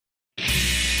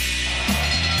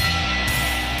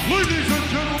Ladies and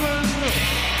gentlemen,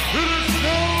 it is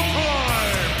now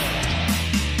time!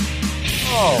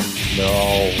 Oh,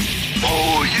 no.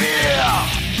 Oh, yeah!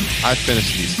 I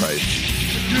finished these fights.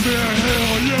 Give me a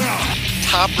hell yeah!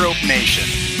 Top Rope Nation.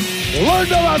 Learn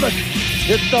to love it.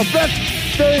 It's the best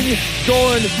thing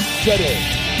going today.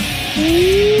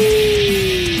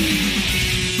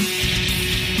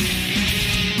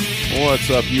 What's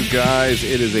up, you guys?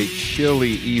 It is a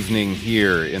chilly evening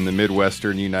here in the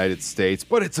Midwestern United States,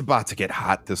 but it's about to get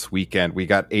hot this weekend. We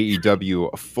got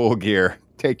AEW Full Gear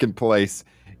taking place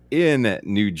in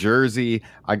New Jersey.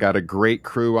 I got a great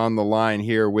crew on the line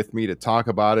here with me to talk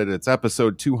about it. It's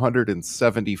episode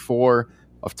 274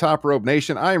 of Top Rope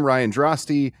Nation. I am Ryan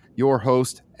Drosty, your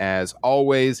host, as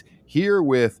always, here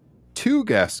with two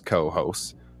guest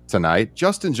co-hosts tonight.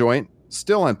 Justin Joint,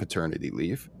 still on paternity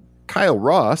leave. Kyle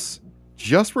Ross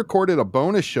just recorded a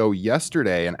bonus show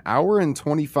yesterday, an hour and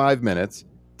 25 minutes,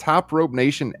 Top Rope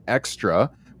Nation Extra,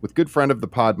 with good friend of the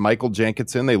pod, Michael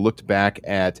Jenkinson. They looked back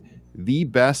at the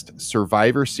best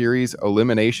Survivor Series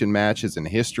elimination matches in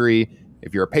history.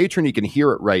 If you're a patron, you can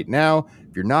hear it right now.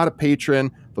 If you're not a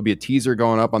patron, there'll be a teaser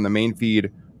going up on the main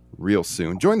feed real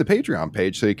soon. Join the Patreon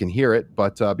page so you can hear it.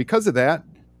 But because of that,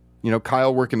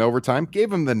 Kyle working overtime,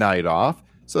 gave him the night off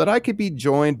so that I could be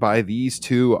joined by these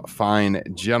two fine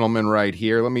gentlemen right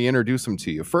here. Let me introduce them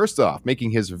to you. First off,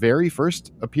 making his very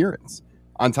first appearance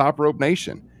on Top Rope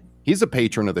Nation. He's a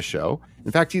patron of the show.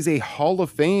 In fact, he's a Hall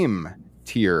of Fame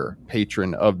tier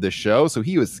patron of the show. So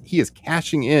he is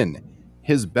cashing in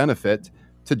his benefit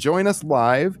to join us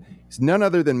live. He's none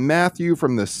other than Matthew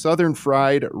from the Southern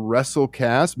Fried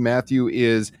WrestleCast. Matthew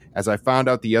is, as I found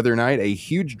out the other night, a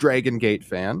huge Dragon Gate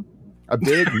fan, a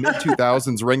big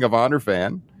mid-2000s Ring of Honor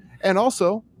fan, and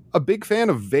also a big fan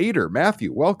of Vader.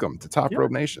 Matthew, welcome to Top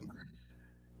Rope Nation.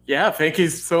 Yeah, thank you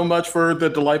so much for the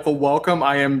delightful welcome.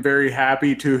 I am very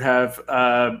happy to have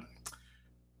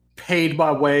paid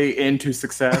my way into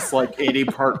success like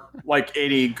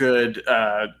any good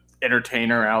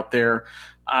entertainer out there.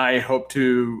 I hope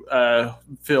to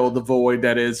fill the void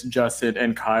that is Justin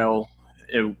and Kyle.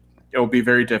 It will be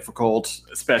very difficult,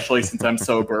 especially since I'm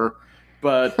sober,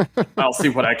 but I'll see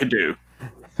what I can do.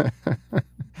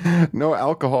 No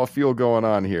alcohol feel going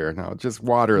on here. No, just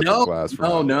water at the glass.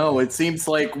 No. It seems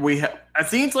like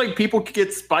people can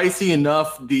get spicy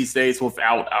enough these days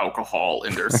without alcohol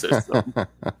in their system.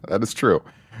 That is true.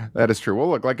 Well,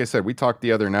 look, like I said, we talked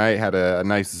the other night, had a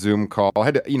nice Zoom call.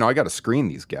 I got to screen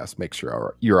these guests, make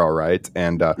sure you're all right,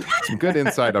 and some good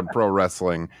insight on pro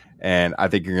wrestling. And I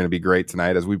think you're going to be great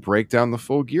tonight as we break down the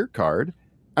Full Gear card.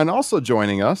 And also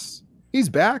joining us, he's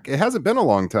back. It hasn't been a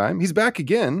long time. He's back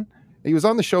again. He was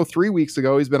on the show 3 weeks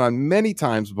ago. He's been on many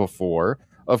times before.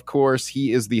 Of course,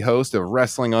 he is the host of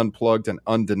Wrestling Unplugged and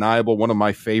Undeniable, one of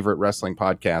my favorite wrestling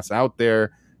podcasts out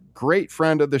there. Great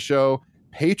friend of the show,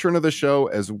 patron of the show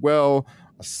as well,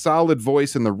 a solid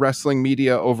voice in the wrestling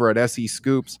media over at SE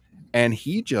Scoops, and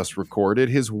he just recorded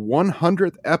his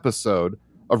 100th episode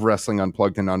of Wrestling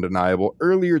Unplugged and Undeniable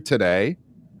earlier today.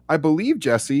 I believe,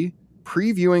 Jesse,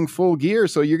 previewing Full Gear,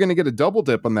 so you're going to get a double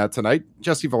dip on that tonight.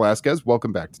 Jesse Velasquez,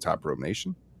 welcome back to Top Rope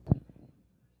Nation.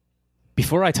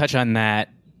 Before I touch on that,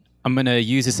 I'm going to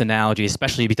use this analogy,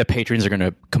 especially because the patrons are going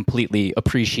to completely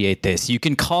appreciate this. You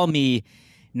can call me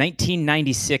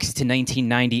 1996 to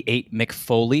 1998 Mick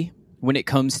Foley when it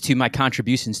comes to my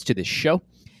contributions to this show.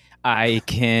 I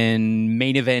can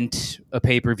main event a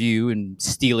pay-per-view and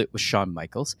steal it with Shawn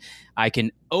Michaels. I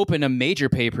can open a major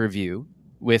pay-per-view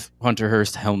with Hunter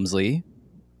Hearst Helmsley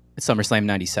at SummerSlam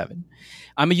 97.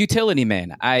 I'm a utility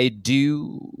man. I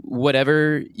do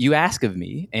whatever you ask of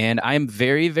me, and I'm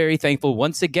very, very thankful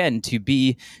once again to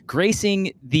be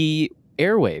gracing the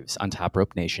airwaves on Top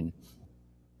Rope Nation.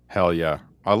 Hell yeah.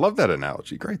 I love that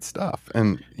analogy. Great stuff.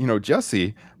 And,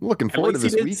 Jesse, I'm looking forward to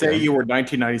this weekend. Say you were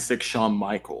 1996 Shawn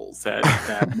Michaels.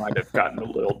 That might have gotten a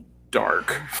little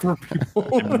dark for people.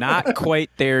 I'm not quite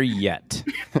there yet.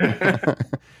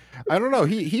 I don't know.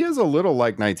 He is a little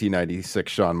like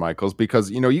 1996 Shawn Michaels because,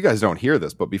 you guys don't hear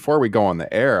this, but before we go on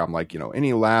the air, I'm like,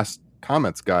 any last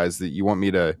comments, guys, that you want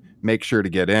me to make sure to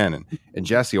get in? And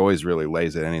Jesse always really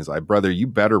lays it in. He's like, brother, you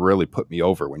better really put me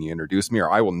over when you introduce me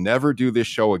or I will never do this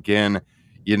show again.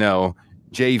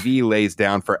 JV lays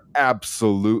down for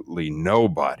absolutely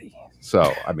nobody.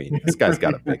 So, this guy's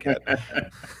got a big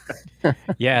head.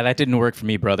 Yeah, that didn't work for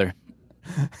me, brother.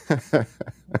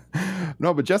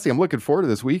 No, but Jesse, I'm looking forward to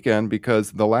this weekend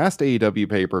because the last AEW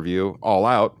pay-per-view, All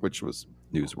Out, which was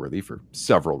newsworthy for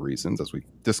several reasons, as we've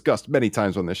discussed many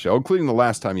times on this show, including the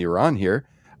last time you were on here.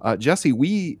 Jesse,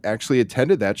 we actually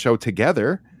attended that show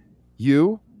together.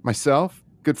 You, myself,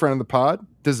 good friend of the pod,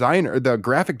 the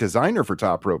graphic designer for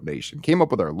Top Rope Nation, came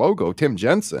up with our logo, Tim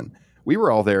Jensen. We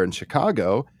were all there in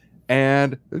Chicago.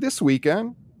 And this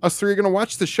weekend, us three are going to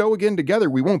watch the show again together.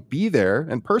 We won't be there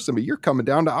in person, but you're coming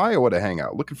down to Iowa to hang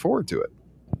out. Looking forward to it.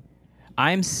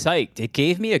 I'm psyched. It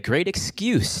gave me a great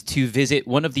excuse to visit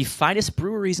one of the finest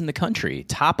breweries in the country,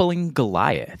 Toppling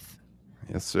Goliath.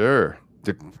 Yes, sir.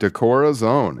 Decora's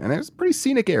own, and it's a pretty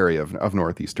scenic area of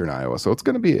northeastern Iowa. So it's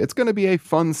gonna be a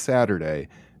fun Saturday.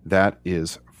 That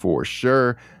is for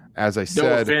sure. As I said,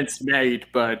 no offense made,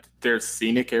 but there's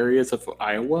scenic areas of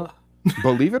Iowa.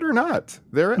 Believe it or not,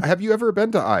 have you ever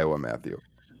been to Iowa, Matthew?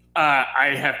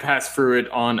 I have passed through it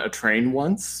on a train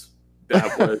once.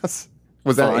 That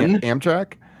was that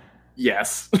Amtrak?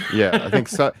 Yes. Yeah, I think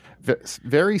so.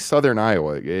 Very southern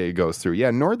Iowa it goes through. Yeah,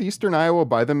 northeastern Iowa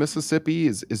by the Mississippi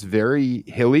is very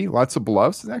hilly, lots of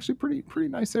bluffs. It's actually pretty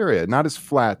nice area. Not as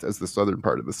flat as the southern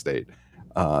part of the state.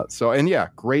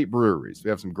 Great breweries. We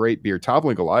have some great beer.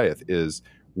 Toppling Goliath is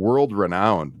world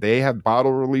renowned. They have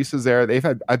bottle releases there.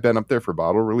 I've been up there for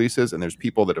bottle releases, and there's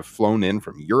people that have flown in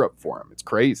from Europe for them. It's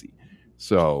crazy.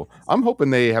 So I'm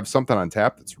hoping they have something on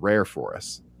tap that's rare for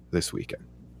us this weekend.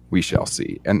 We shall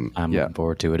see. And I'm looking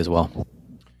forward to it as well.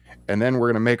 And then we're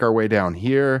going to make our way down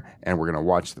here, and we're going to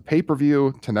watch the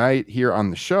pay-per-view tonight here on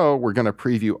the show. We're going to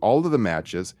preview all of the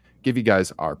matches, give you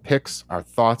guys our picks, our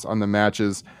thoughts on the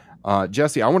matches.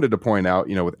 Jesse, I wanted to point out,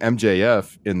 with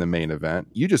MJF in the main event,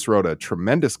 you just wrote a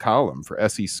tremendous column for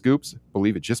SE Scoops. I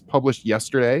believe it just published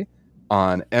yesterday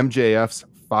on MJF's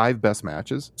 5 best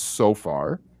matches so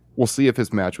far. We'll see if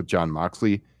his match with Jon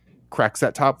Moxley cracks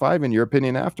that top 5 in your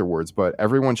opinion afterwards, but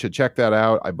everyone should check that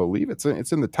out. I believe it's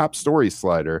in the top story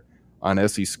slider on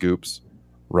SE Scoops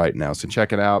right now, so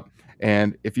check it out.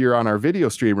 And if you're on our video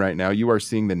stream right now, you are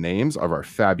seeing the names of our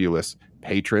fabulous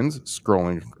patrons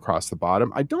scrolling across the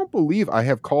bottom. I don't believe I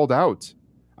have called out.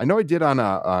 I know I did on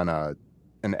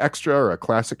an extra or a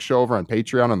classic show over on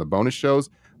Patreon on the bonus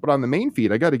shows, but on the main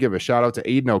feed, I got to give a shout out to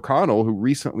Aiden O'Connell, who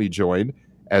recently joined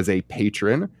as a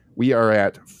patron. We are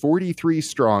at 43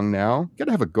 strong now. Got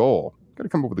to have a goal. Got to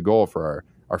come up with a goal for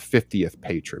our 50th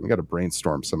patron. We got to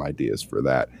brainstorm some ideas for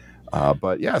that.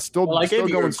 But yeah, still gave you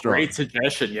going a strong. Great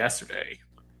suggestion yesterday.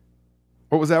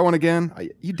 What was that one again?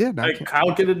 You did.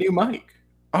 Kyle get a new mic.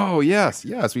 Oh, yes.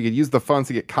 We could use the funds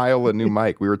to get Kyle a new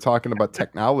mic. We were talking about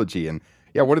technology. And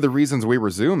yeah, one of the reasons we were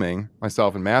Zooming,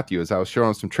 myself and Matthew, is I was showing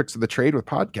him some tricks of the trade with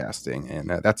podcasting. And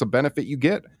that's a benefit you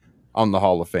get on the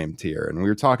Hall of Fame tier. And we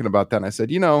were talking about that. And I said,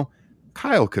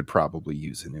 Kyle could probably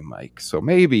use a new mic. So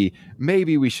maybe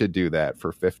we should do that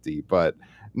for 50. But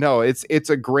no, it's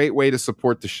a great way to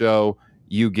support the show.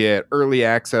 You get early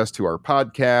access to our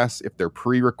podcasts. If they're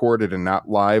pre-recorded and not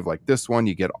live like this one,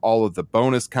 you get all of the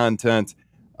bonus content.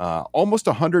 Almost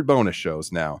 100 bonus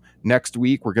shows now. Next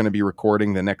week, we're going to be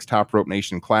recording the next Top Rope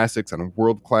Nation Classics on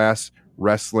World Class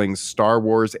Wrestling's Star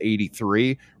Wars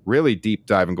 83. Really deep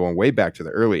dive and going way back to the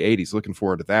early 80s. Looking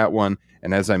forward to that one.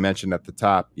 And as I mentioned at the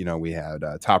top, we had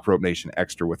Top Rope Nation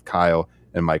Extra with Kyle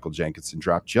and Michael Jenkinson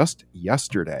drop just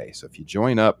yesterday. So if you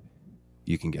join up,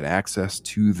 you can get access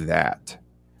to that.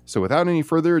 So without any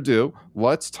further ado,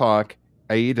 let's talk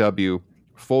AEW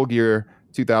Full Gear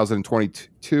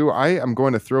 2022. I am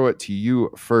going to throw it to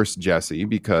you first, Jesse,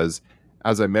 because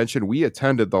as I mentioned, we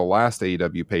attended the last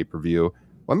AEW pay-per-view.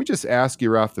 Let me just ask you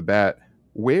right off the bat,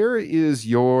 where is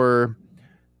your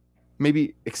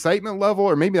maybe excitement level,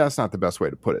 or maybe that's not the best way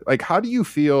to put it. Like, how do you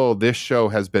feel this show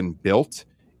has been built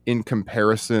in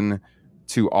comparison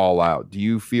to All Out? Do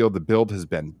you feel the build has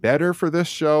been better for this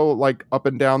show, like up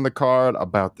and down the card,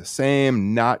 about the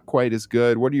same, not quite as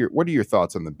good? What are your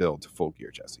thoughts on the build to Full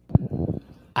Gear, Jesse?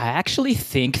 I actually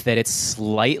think that it's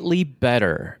slightly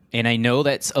better, and I know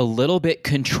that's a little bit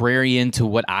contrarian to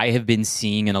what I have been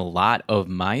seeing in a lot of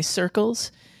my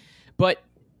circles, but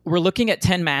we're looking at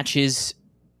 10 matches.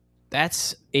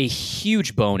 That's a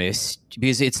huge bonus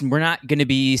because we're not going to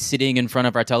be sitting in front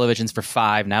of our televisions for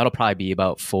 5. Now it'll probably be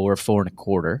about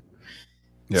 4.25.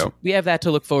 Yeah. So we have that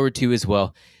to look forward to as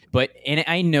well. And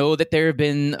I know that there have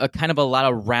been a lot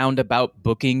of roundabout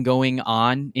booking going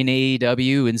on in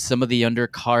AEW, and some of the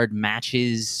undercard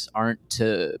matches aren't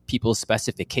to people's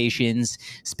specifications,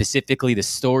 specifically the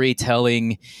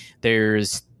storytelling.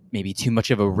 There's maybe too much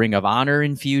of a Ring of Honor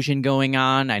infusion going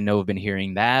on. I know I've been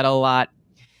hearing that a lot.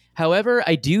 However,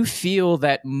 I do feel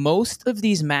that most of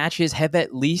these matches have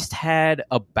at least had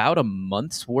about a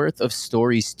month's worth of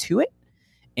stories to it.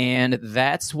 And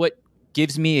that's what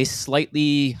gives me a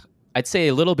slightly, I'd say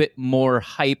a little bit more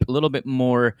hype, a little bit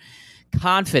more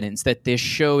confidence that this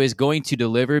show is going to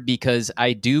deliver, because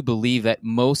I do believe that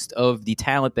most of the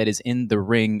talent that is in the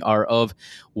ring are of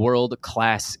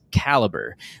world-class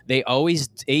caliber.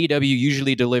 AEW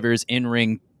usually delivers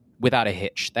in-ring without a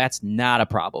hitch. That's not a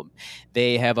problem.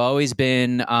 They have always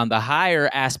been on the higher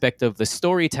aspect of the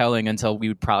storytelling until we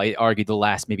would probably argue the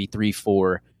last maybe 3,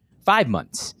 4, 5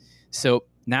 months. So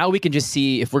now we can just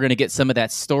see if we're going to get some of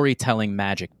that storytelling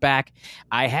magic back.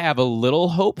 I have a little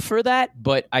hope for that,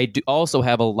 but I do also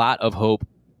have a lot of hope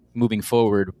moving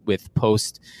forward with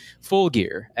post Full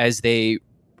Gear as they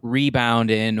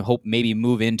rebound and hope maybe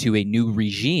move into a new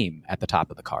regime at the top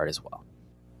of the card as well.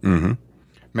 Mm-hmm.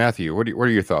 Matthew, what are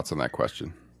your thoughts on that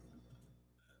question?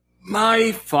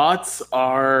 My thoughts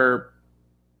are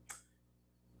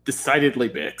decidedly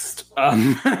mixed.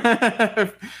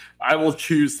 I will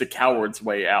choose the coward's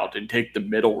way out and take the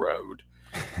middle road.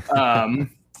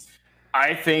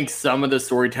 I think some of the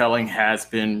storytelling has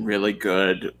been really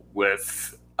good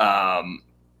with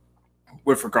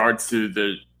regards to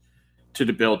the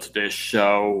build to this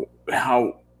show.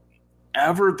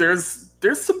 However, there's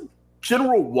some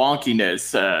general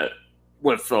wonkiness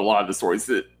with a lot of the stories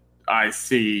that I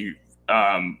see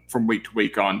from week to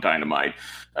week on Dynamite.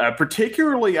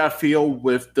 Particularly, I feel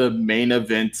with the main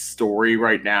event story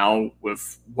right now,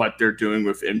 with what they're doing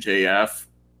with MJF,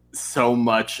 so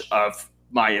much of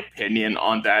my opinion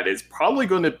on that is probably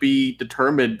going to be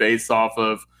determined based off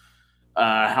of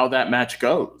how that match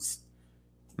goes.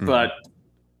 Mm-hmm. But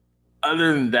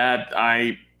other than that,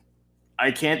 I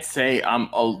can't say I'm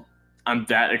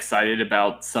that excited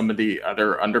about some of the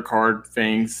other undercard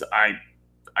things. I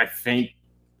think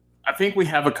we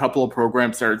have a couple of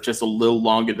programs that are just a little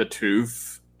long in the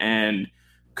tooth and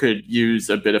could use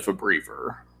a bit of a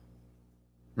breather.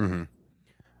 Mm-hmm.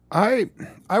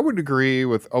 I would agree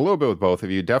with a little bit with both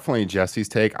of you. Definitely Jesse's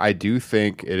take. I do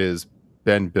think it has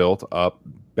been built up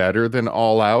better than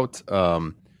All Out.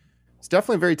 It's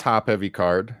definitely a very top heavy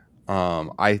card.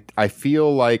 I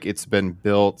feel like it's been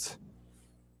built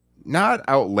not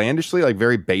outlandishly, like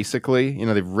very basically. You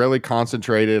know, they've really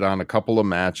concentrated on a couple of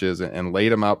matches and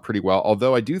laid them out pretty well.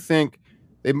 Although I do think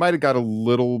they might have got a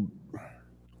little,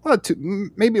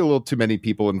 maybe a little too many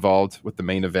people involved with the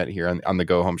main event here on the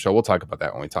Go Home show. We'll talk about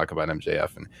that when we talk about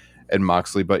MJF and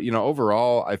Moxley. But, you know,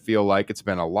 overall, I feel like it's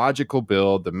been a logical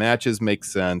build. The matches make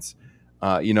sense.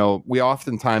 You know, we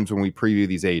oftentimes, when we preview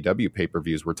these AEW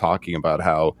pay-per-views, we're talking about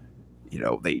how, you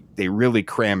know, they really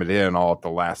cram it in all at the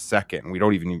last second. We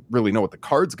don't even really know what the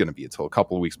card's going to be until a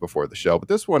couple of weeks before the show. But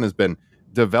this one has been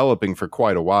developing for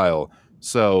quite a while.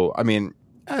 So, I mean,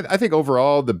 I think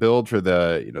overall the build for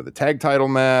the tag title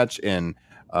match and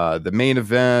the main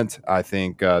event, I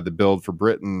think the build for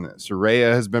Britt and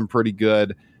Saraya has been pretty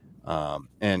good.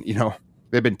 And, you know,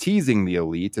 they've been teasing the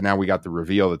Elite, and now we got the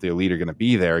reveal that the Elite are going to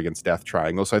be there against Death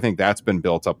Triangle. So I think that's been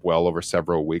built up well over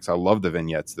several weeks. I love the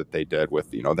vignettes that they did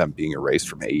with, you know, them being erased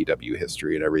from AEW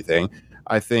history and everything.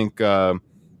 I think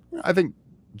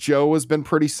Joe has been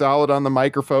pretty solid on the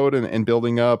microphone and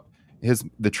building up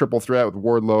the triple threat with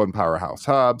Wardlow and Powerhouse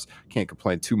Hobbs. Can't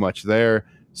complain too much there.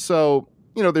 So,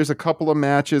 you know, there's a couple of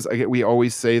matches. We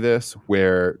always say this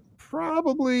where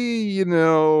probably, you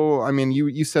know, I mean,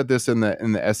 you said this in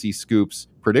the SE Scoops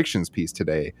predictions piece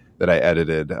today that I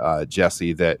edited,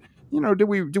 Jesse, that, you know, do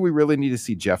we really need to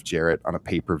see Jeff Jarrett on a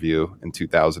pay-per-view in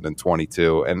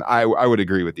 2022? And I would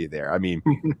agree with you there. I mean,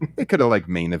 they could have like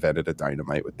main evented a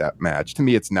Dynamite with that match. To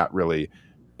me, it's not really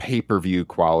pay-per-view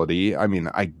quality. I mean,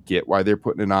 I get why they're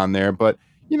putting it on there, but,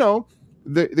 you know,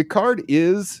 the card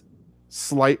is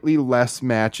slightly less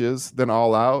matches than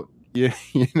All Out. You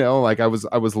know, like I was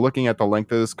looking at the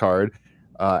length of this card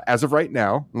as of right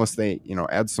now, unless they, you know,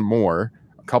 add some more,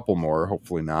 a couple more,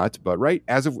 hopefully not. But right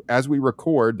as we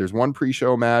record, there's one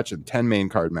pre-show match and 10 main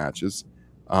card matches.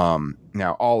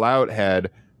 Now All Out had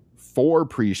 4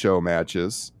 pre-show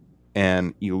matches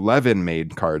and 11 main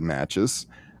card matches.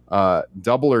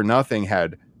 Double or Nothing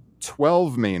had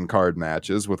 12 main card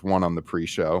matches with 1 on the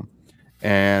pre-show,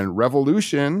 and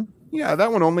Revolution, yeah,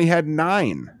 that one only had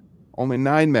 9. Only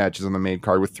 9 matches on the main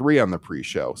card with 3 on the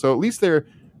pre-show. So at least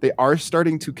they are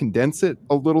starting to condense it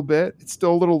a little bit. It's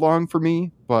still a little long for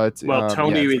me, but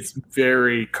Tony is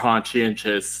very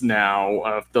conscientious now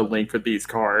of the length of these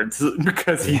cards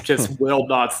because he just will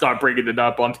not stop bringing it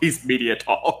up on these media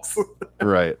talks.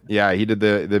 Right. Yeah, he did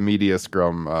the media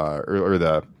scrum or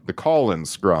the call-in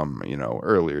scrum, you know,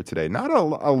 earlier today. Not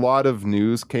a lot of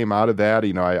news came out of that.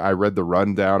 You know, I read the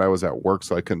rundown. I was at work,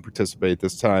 so I couldn't participate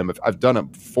this time. I've done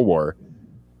it before,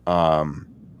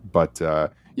 but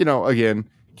you know, again,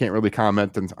 can't really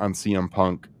comment on CM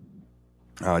Punk.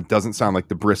 It doesn't sound like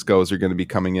the Briscoes are going to be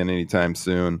coming in anytime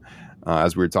soon.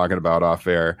 as we were talking about off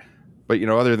air. But,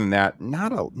 other than that,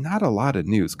 not a lot of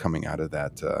news coming out of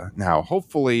that. Now,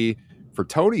 hopefully, for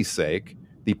Tony's sake,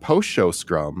 the post-show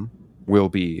scrum will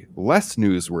be less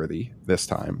newsworthy this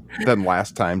time than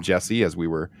last time, Jesse, as we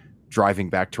were driving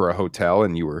back to our hotel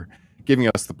and you were giving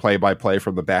us the play-by-play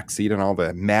from the back seat and all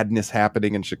the madness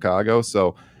happening in Chicago.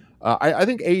 So I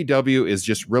think AEW is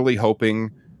just really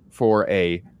hoping for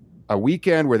a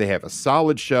weekend where they have a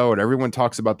solid show and everyone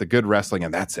talks about the good wrestling,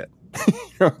 and that's it.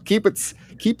 Keep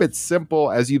it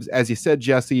simple, as you said,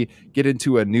 Jesse. Get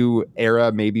into a new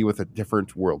era, maybe with a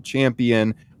different world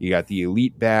champion. You got the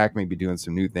Elite back, maybe doing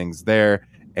some new things there,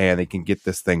 and they can get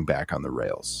this thing back on the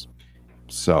rails.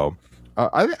 So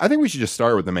I think we should just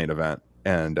start with the main event,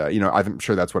 and I'm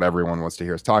sure that's what everyone wants to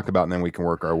hear us talk about, and then we can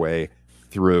work our way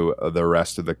through the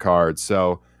rest of the card.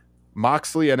 So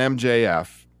Moxley and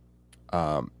MJF.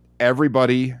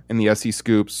 Everybody in the SE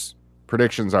Scoops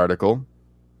predictions article,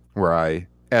 where I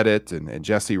edit and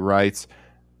Jesse writes,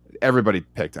 everybody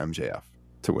picked MJF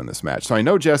to win this match. So I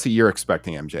know, Jesse, you're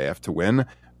expecting MJF to win.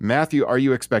 Matthew, are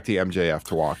you expecting MJF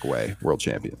to walk away world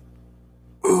champion?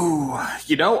 Ooh,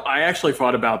 I actually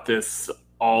thought about this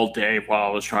all day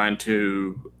while I was trying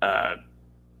to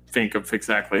think of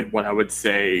exactly what I would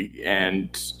say.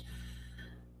 And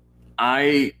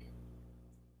I'm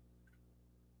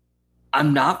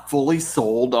not fully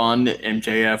sold on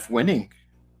MJF winning.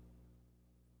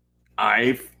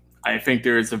 I think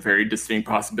there is a very distinct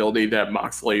possibility that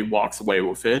Moxley walks away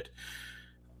with it.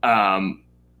 The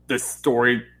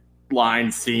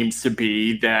storyline seems to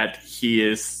be that he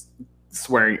is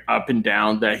swearing up and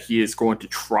down that he is going to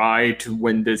try to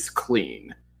win this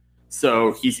clean.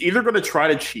 So he's either going to try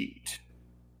to cheat,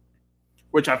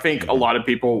 which I think a lot of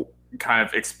people kind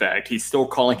of expect. He's still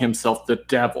calling himself the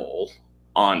devil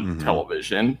on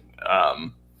television.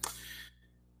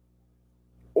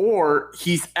 Or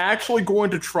he's actually going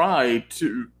to try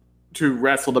to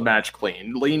wrestle the match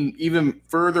clean, lean even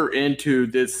further into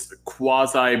this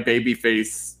quasi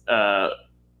babyface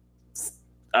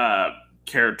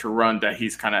character run that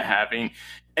he's kind of having,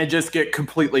 and just get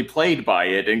completely played by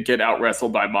it and get out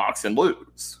wrestled by Mox and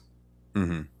lose.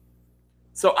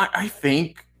 So I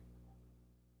think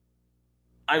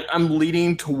I'm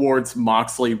leaning towards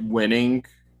Moxley winning,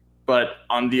 but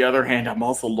on the other hand, I'm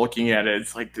also looking at it.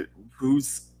 It's like,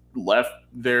 who's left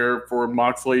there for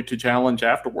Moxley to challenge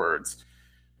afterwards?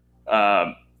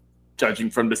 Judging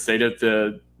from the state of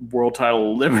the world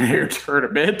title eliminator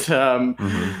tournament,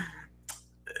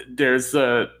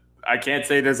 I can't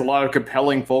say there's a lot of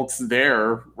compelling folks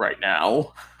there right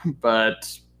now,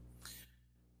 but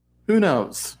who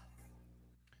knows?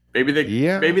 Maybe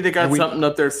they got something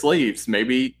up their sleeves.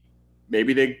 Maybe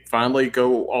they finally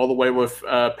go all the way with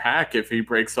Pac if he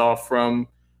breaks off from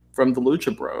the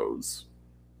Lucha Bros.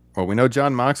 Well, we know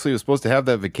John Moxley was supposed to have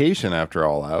that vacation after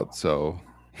All Out, so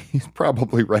he's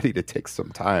probably ready to take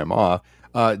some time off.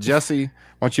 Jesse, why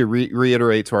don't you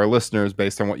reiterate to our listeners,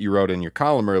 based on what you wrote in your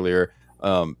column earlier,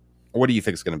 what do you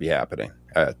think is going to be happening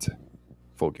at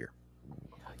Full Gear?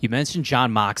 You mentioned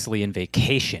John Moxley and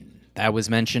vacation. That was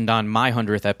mentioned on my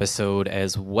 100th episode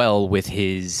as well, with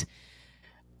his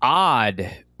odd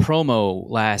promo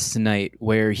last night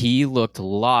where he looked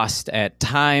lost at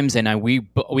times, and we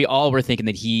all were thinking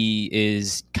that he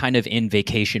is kind of in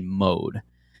vacation mode.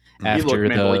 He looked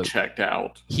mentally checked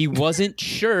out. He wasn't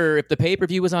sure if the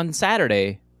pay-per-view was on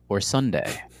Saturday or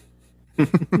Sunday.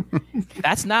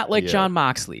 That's not like John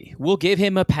Moxley. We'll give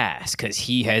him a pass because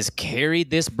he has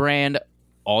carried this brand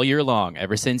all year long,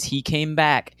 ever since he came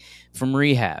back from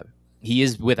rehab. He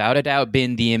has without a doubt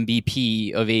been the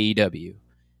MVP of AEW.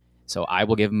 So I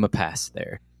will give him a pass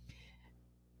there.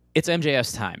 It's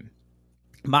MJF's time.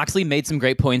 Moxley made some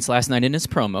great points last night in his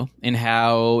promo, and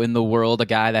how in the world a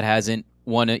guy that hasn't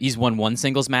he's won one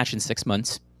singles match in 6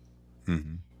 months.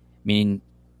 Meaning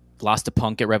lost to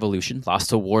Punk at Revolution, lost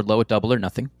to Wardlow at Double or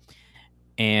Nothing,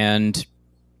 and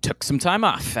took some time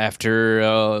off after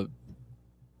a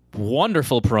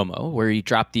wonderful promo where he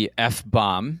dropped the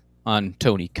F-bomb on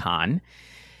Tony Khan.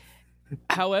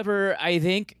 However, I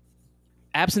think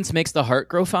absence makes the heart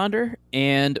grow fonder,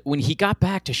 and when he got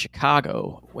back to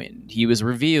Chicago, when he was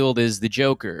revealed as the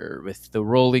Joker with the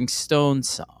Rolling Stones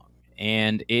song,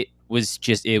 and it was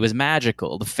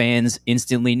magical. The fans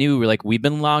instantly knew, we've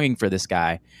been longing for this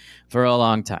guy for a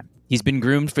long time. He's been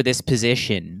groomed for this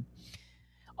position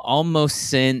almost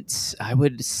since, I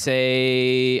would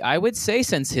say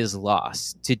since his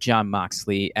loss to John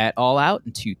Moxley at All Out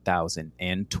in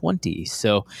 2020.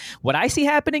 So what I see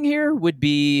happening here would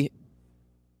be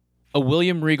a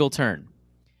William Regal turn.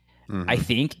 I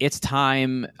think it's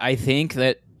time. I think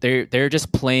that they're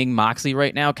just playing Moxley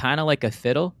right now kind of like a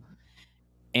fiddle.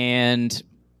 And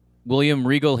William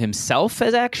Regal himself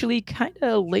has actually kind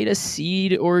of laid a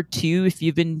seed or two, if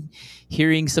you've been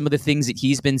hearing some of the things that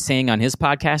he's been saying on his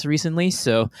podcast recently.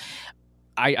 So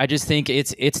I just think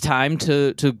it's time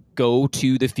to go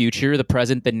to the future, the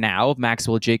present, the now of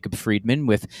Maxwell Jacob Friedman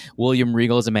with William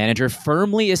Regal as a manager,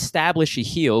 firmly establish a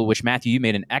heel, which, Matthew, you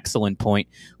made an excellent point,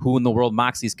 who in the world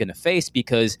Moxley's going to face,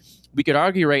 because we could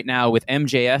argue right now with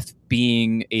MJF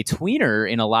being a tweener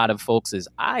in a lot of folks'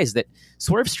 eyes that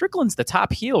Swerve Strickland's the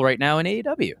top heel right now in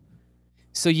AEW.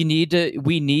 So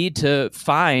we need to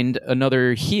find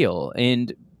another heel.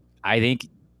 And I think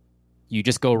you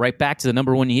just go right back to the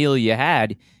number one heel you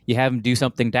had. You have him do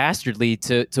something dastardly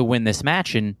to win this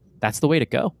match, and that's the way to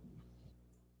go.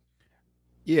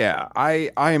 Yeah,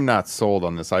 I am not sold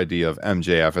on this idea of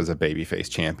MJF as a babyface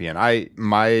champion.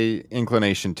 My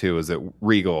inclination too is that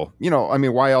Regal,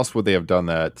 why else would they have done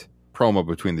that promo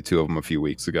between the two of them a few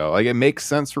weeks ago? Like, it makes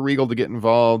sense for Regal to get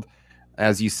involved.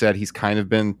 As you said, he's kind of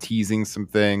been teasing some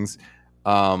things.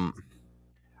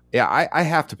 Yeah, I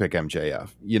have to pick MJF.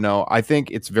 I think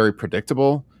it's very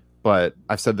predictable, but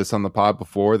I've said this on the pod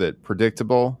before that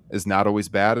predictable is not always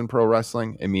bad in pro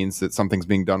wrestling. It means that something's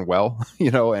being done well,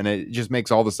 and it just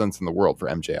makes all the sense in the world for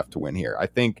MJF to win here. I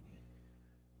think,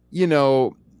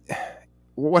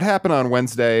 what happened on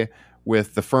Wednesday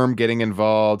with the Firm getting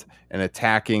involved and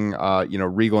attacking,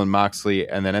 Regal and Moxley,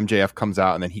 and then MJF comes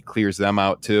out and then he clears them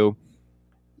out too.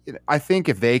 I think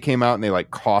if they came out and they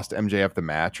cost MJF the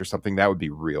match or something, that would be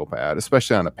real bad,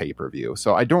 especially on a pay-per-view.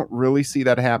 So I don't really see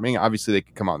that happening. Obviously they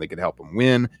could come out and they could help him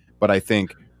win, but I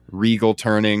think Regal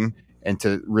turning and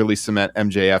to really cement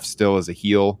MJF still as a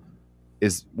heel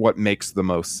is what makes the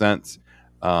most sense.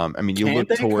 You look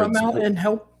towards come out and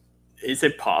help. Is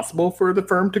it possible for the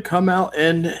Firm to come out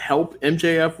and help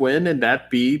MJF win and that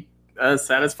be a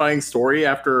satisfying story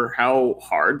after how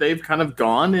hard they've kind of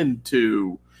gone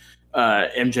into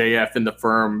MJF and the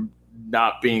Firm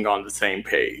not being on the same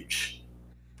page?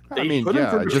 They put him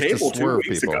through the table 2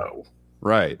 weeks ago.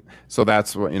 Right. So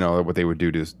that's what what they would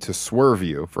do to swerve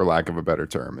you, for lack of a better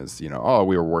term, is we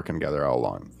were working together all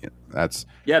along. That's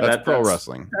pro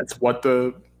wrestling.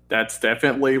 That's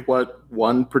definitely what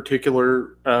one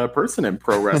particular person in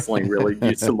pro wrestling really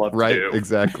used to love to do. Right,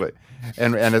 exactly.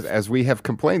 And as we have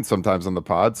complained sometimes on the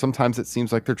pod, sometimes it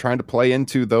seems like they're trying to play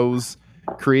into those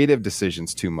creative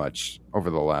decisions too much over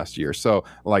the last year. So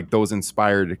those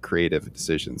inspired creative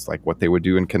decisions, like what they would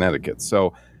do in Connecticut.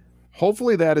 So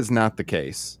hopefully that is not the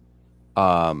case.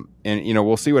 And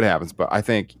we'll see what happens, but I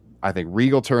think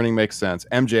Regal turning makes sense.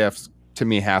 MJF to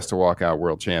me has to walk out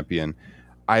world champion.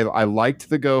 I liked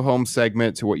the go home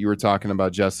segment to what you were talking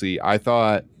about, Jesse. I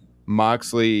thought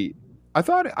Moxley,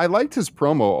 I liked his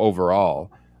promo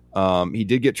overall. He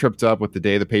did get tripped up with the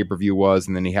day the pay-per-view was,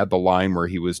 and then he had the line where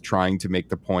he was trying to make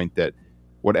the point that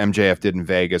what MJF did in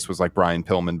Vegas was like Brian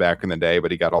Pillman back in the day,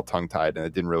 but he got all tongue-tied and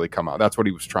it didn't really come out. That's what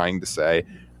he was trying to say.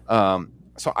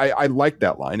 So I liked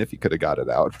that line if he could have got it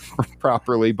out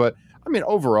properly. But,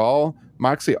 overall,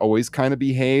 Moxley always kind of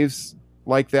behaves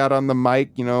like that on the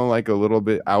mic, like a little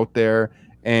bit out there.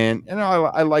 And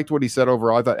I liked what he said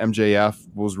overall. I thought MJF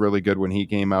was really good when he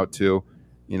came out too.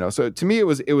 So to me, it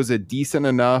was a decent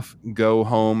enough go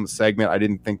home segment. I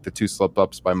didn't think the two slip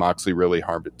ups by Moxley really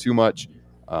harmed it too much.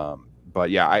 But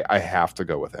yeah, I have to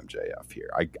go with MJF here.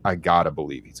 I gotta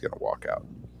believe he's gonna walk out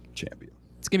champion.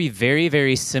 It's gonna be very,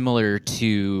 very similar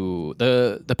to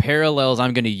the parallels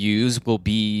I'm gonna use will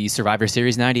be Survivor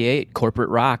Series '98, Corporate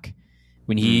Rock,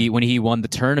 when he won the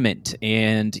tournament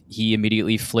and he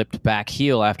immediately flipped back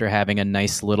heel after having a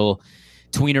nice little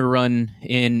tweener run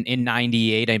in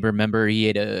 '98. I remember he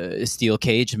had a steel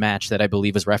cage match that I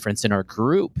believe was referenced in our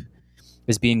group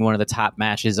as being one of the top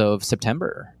matches of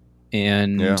September.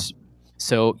 And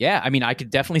so, I could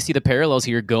definitely see the parallels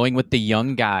here going with the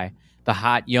young guy, the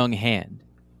hot young hand,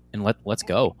 and let's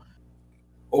go.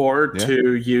 Or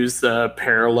to use the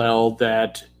parallel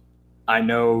that I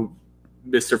know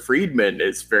Mr. Friedman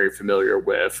is very familiar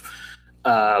with,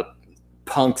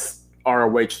 Punk's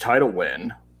ROH title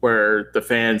win, where the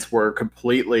fans were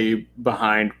completely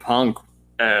behind Punk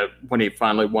when he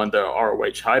finally won the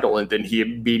ROH title, and then he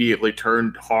immediately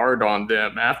turned hard on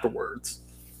them afterwards.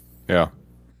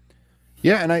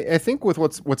 Yeah, and I think with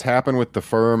what's happened with the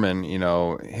Firm and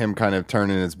him kind of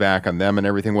turning his back on them and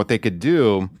everything, what they could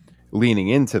do leaning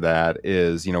into that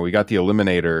is we got the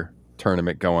Eliminator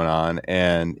tournament going on,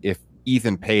 and if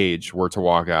Ethan Page were to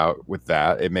walk out with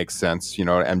that, it makes sense,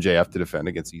 MJF to defend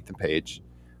against Ethan Page.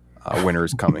 Winter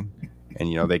is coming,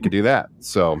 and they could do that.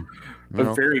 So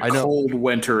a very cold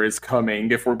winter is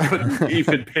coming if we're putting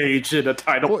Ethan Page in a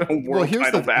title world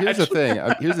title match. Here's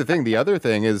the thing. The other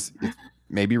thing is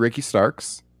maybe Ricky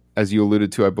Starks, as you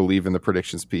alluded to, I believe, in the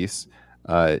predictions piece,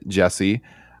 Jesse.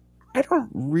 I don't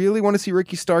really want to see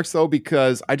Ricky Starks, though,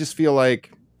 because I just feel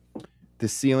like the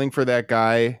ceiling for that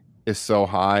guy is so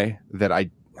high that I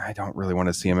don't really want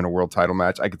to see him in a world title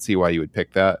match. I could see why you would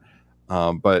pick that.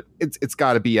 But it's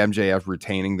got to be MJF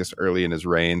retaining this early in his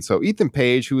reign. So Ethan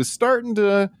Page, who is starting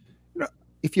to,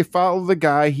 if you follow the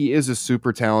guy, he is a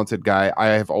super talented guy. I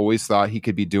have always thought he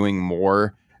could be doing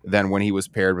more than when he was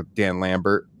paired with Dan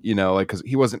Lambert, because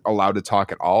he wasn't allowed to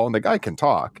talk at all, and the guy can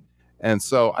talk. And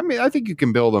so, I think you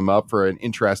can build him up for an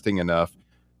interesting enough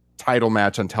title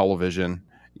match on television.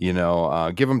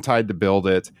 Give him time to build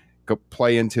it. Go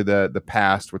play into the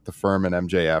past with the firm and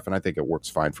MJF, and I think it works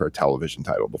fine for a television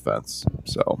title defense.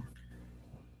 So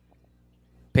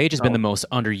Page has been the most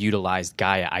underutilized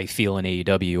guy, I feel, in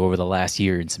AEW over the last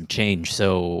year and some change.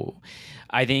 So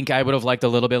I think I would have liked a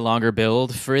little bit longer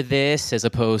build for this as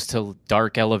opposed to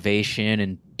dark elevation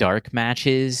and dark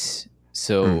matches.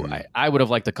 So I would have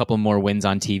liked a couple more wins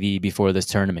on TV before this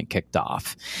tournament kicked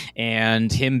off.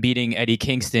 And him beating Eddie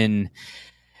Kingston,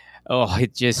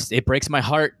 it breaks my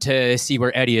heart to see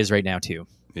where Eddie is right now, too.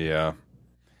 Yeah.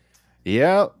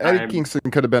 Yeah, Eddie Kingston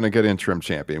could have been a good interim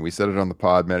champion. We said it on the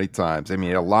pod many times. I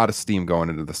mean, a lot of steam going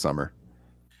into the summer.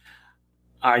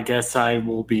 I guess I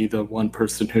will be the one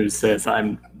person who says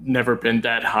I've never been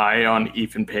that high on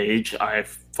Ethan Page.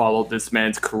 I've followed this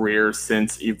man's career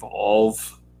since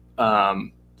Evolve.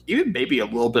 Even maybe a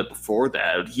little bit before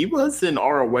that. He was in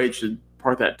ROH and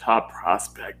part of that top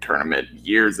prospect tournament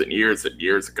years and years and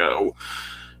years ago.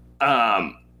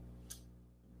 But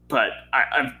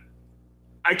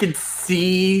I can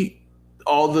see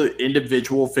all the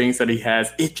individual things that he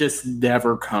has. It just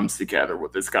never comes together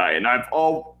with this guy.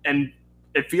 And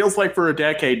it feels like for a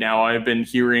decade now, I've been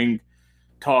hearing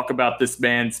talk about this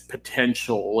man's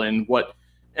potential and what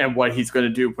he's going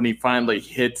to do when he finally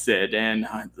hits it. And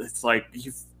it's like,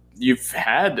 you've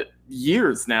had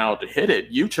years now to hit it.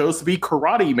 You chose to be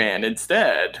Karate Man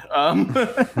instead.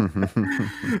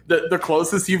 The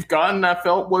closest you've gotten, I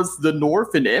felt, was the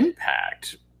North and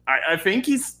Impact. I think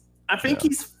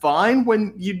he's fine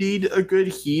when you need a good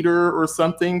heater or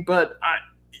something, but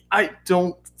I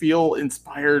don't feel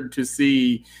inspired to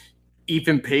see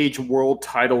Ethan Page world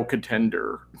title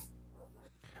contender.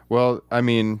 Well, I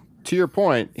mean, to your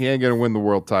point, he ain't gonna win the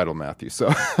world title, Matthew.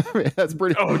 So that's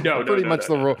pretty. Much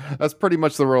the role. That's pretty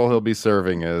much the role he'll be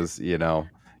serving. Is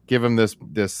give him this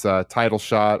title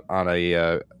shot on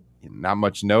a not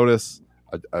much notice.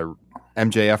 A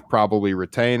MJF probably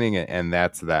retaining, and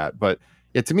that's that. But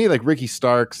to me, like Ricky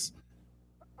Starks,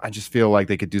 I just feel like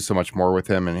they could do so much more with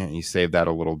him, and he saved that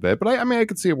a little bit. But I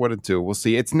could see it 1 and 2. We'll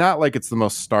see. It's not like it's the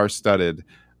most star-studded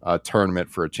tournament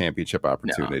for a championship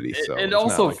opportunity. So it's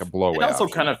also not like a blowout. It also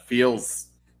kind of feels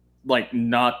like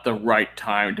not the right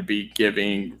time to be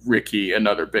giving Ricky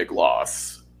another big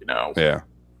loss. Yeah.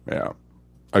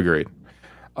 Agreed.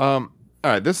 All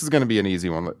right, this is going to be an easy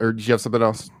one. Or did you have something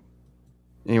else?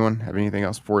 Anyone have anything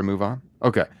else before we move on?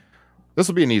 Okay, this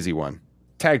will be an easy one.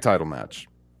 Tag title match.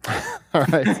 All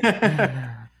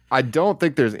right. I don't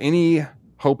think there's any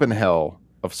hope in hell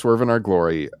of Swerve in Our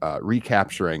Glory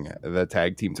recapturing the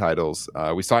tag team titles.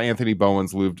 We saw Anthony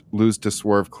Bowens lose to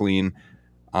Swerve clean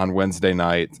on Wednesday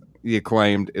night. The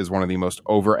Acclaimed is one of the most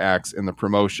over acts in the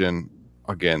promotion.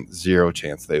 Again, zero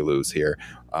chance they lose here.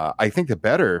 I think the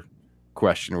better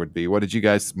question would be, what did you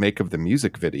guys make of the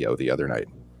music video the other night?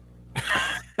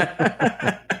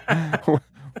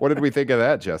 What did we think of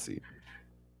that, Jesse?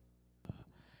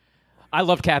 I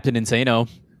love Captain Insano.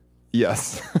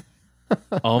 Yes.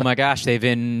 Oh my gosh, they've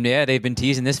been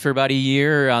teasing this for about a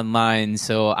year online,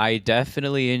 so I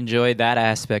definitely enjoyed that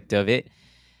aspect of it.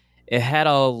 It had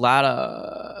a lot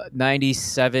of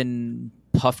 97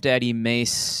 Puff Daddy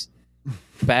Mace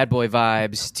bad boy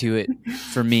vibes to it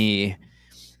for me.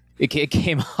 It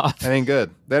came off. That ain't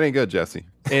good, Jesse.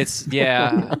 It's,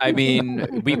 yeah, I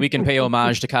mean, we can pay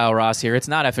homage to Kyle Ross here. It's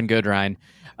not effing good, Ryan.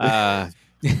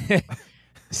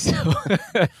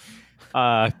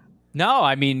 No,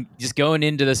 I mean, just going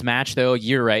into this match, though,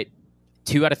 you're right.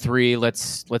 2 out of 3.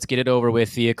 Let's get it over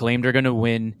with. The Acclaimed are going to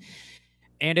win.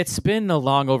 And it's been a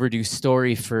long overdue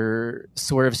story for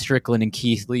Swerve Strickland and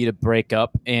Keith Lee to break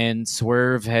up. And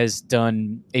Swerve has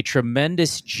done a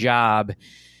tremendous job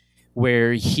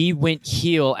where he went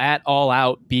heel at All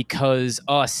Out because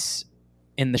us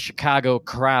in the Chicago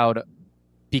crowd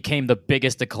became the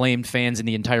biggest Acclaimed fans in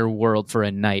the entire world for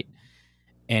a night.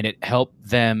 And it helped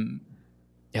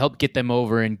get them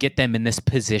over and get them in this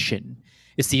position.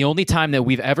 It's the only time that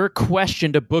we've ever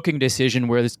questioned a booking decision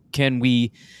where can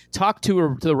we talk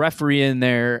to the referee in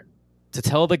there to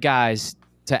tell the guys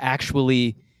to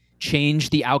actually change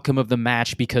the outcome of the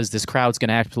match because this crowd's going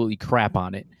to absolutely crap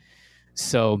on it.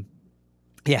 So,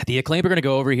 yeah, the Acclaim are going to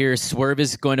go over here. Swerve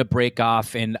is going to break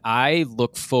off, and I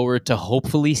look forward to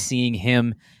hopefully seeing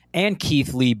him and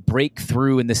Keith Lee break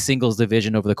through in the singles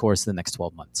division over the course of the next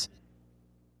 12 months.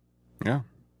 Yeah.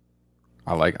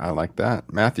 I like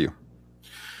that. Matthew.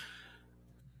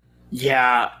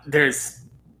 Yeah, there's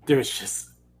just,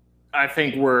 I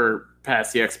think we're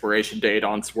past the expiration date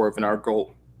on Swerve and our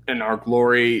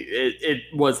glory. It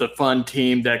was a fun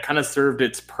team that kind of served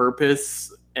its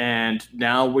purpose, and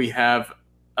now we have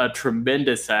a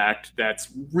tremendous act that's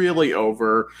really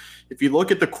over. If you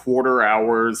look at the quarter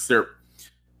hours, they're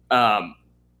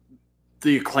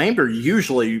the Acclaimed are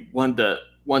usually one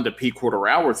of the peak quarter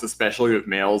hours, especially with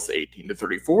males 18 to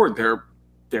 34.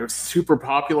 They're super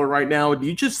popular right now, and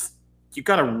you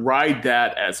got to ride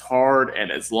that as hard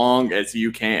and as long as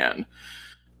you can.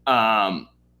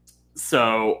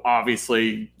 So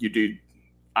obviously you do.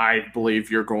 I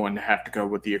believe you're going to have to go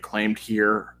with the Acclaimed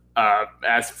here.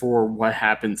 As for what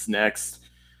happens next,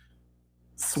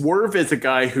 Swerve is a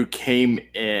guy who came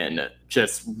in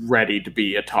just ready to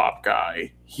be a top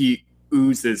guy. He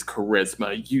oozes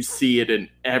charisma. You see it in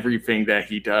everything that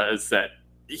he does, that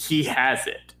he has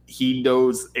it. He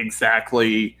knows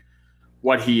exactly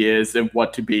what he is and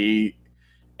what to be.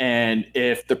 And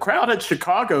if the crowd at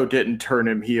Chicago didn't turn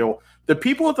him heel, the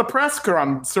people at the press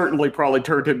scrum certainly probably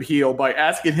turned him heel by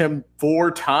asking him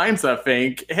 4 times, I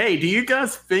think, hey, do you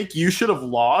guys think you should have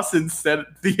lost instead of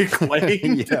the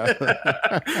Acclaimed?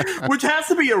 Which has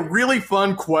to be a really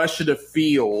fun question to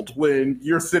field when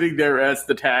you're sitting there as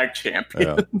the tag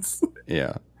champions.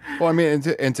 Yeah. Well, I mean,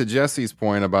 and to Jesse's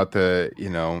point about the,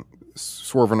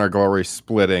 Swerve and our glory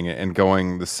splitting and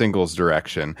going the singles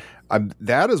direction,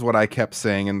 that is what I kept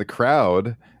saying in the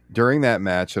crowd during that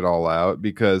match at All Out,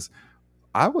 because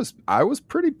I was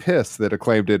pretty pissed that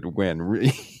Acclaim didn't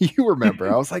win. You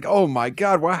remember, I was like, oh my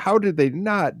God, how did they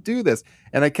not do this?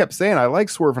 And I kept saying, I like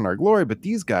Swerve and our glory, but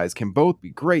these guys can both be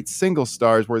great single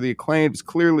stars, where the Acclaim is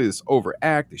clearly this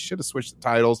overact. They should have switched the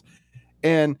titles.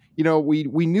 And,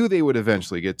 we knew they would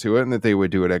eventually get to it and that they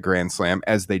would do it at Grand Slam,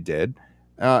 as they did.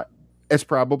 It's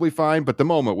probably fine, but the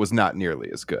moment was not nearly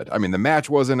as good. I mean, the match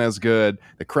wasn't as good.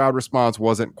 The crowd response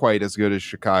wasn't quite as good as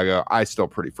Chicago. I still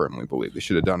pretty firmly believe they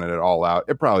should have done it at All Out.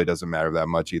 It probably doesn't matter that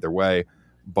much either way,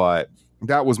 but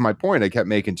that was my point I kept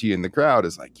making to you in the crowd,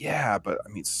 is like, yeah, but I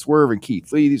mean, Swerve and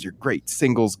Keith Lee, these are great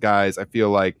singles guys. I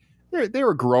feel like they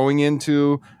were growing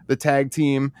into the tag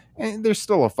team, and they're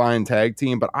still a fine tag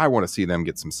team, but I want to see them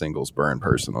get some singles burn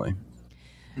personally.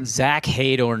 Zach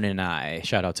Haydorn and I,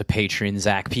 shout out to patron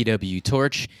Zach PW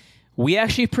Torch, we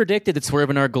actually predicted that Swerve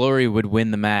and our glory would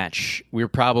win the match. We were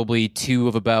probably 2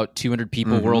 of about 200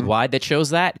 people worldwide that chose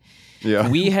that. Yeah,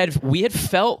 we had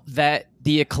felt that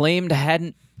the Acclaimed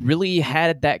hadn't really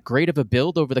had that great of a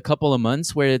build over the couple of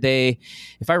months where they,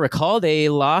 if I recall, they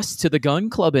lost to the Gun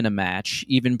Club in a match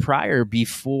even prior,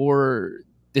 before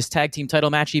this tag team title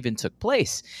match even took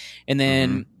place. And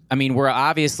then I mean, we're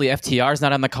obviously, FTR's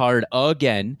not on the card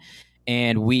again,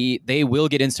 and they will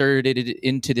get inserted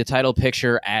into the title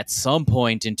picture at some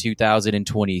point in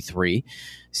 2023.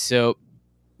 So,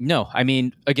 no, I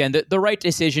mean, again, the right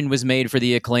decision was made for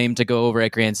the Acclaim to go over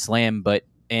at Grand Slam,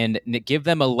 and give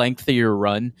them a lengthier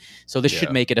run. So this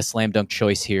should make it a slam dunk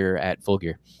choice here at Full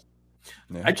Gear.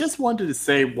 Yeah. I just wanted to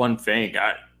say one thing.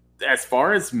 As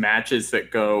far as matches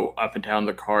that go up and down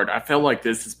the card, I feel like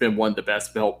this has been one of the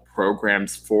best built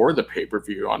programs for the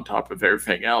pay-per-view on top of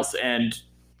everything else. And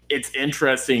it's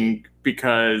interesting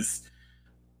because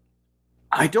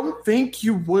I don't think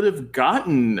you would have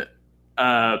gotten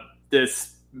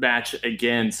this match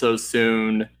again so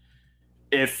soon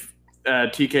if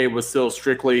TK was still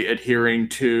strictly adhering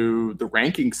to the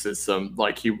ranking system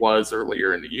like he was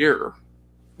earlier in the year.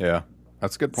 Yeah,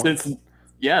 that's a good point.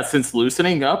 Since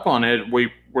loosening up on it,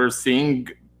 we're seeing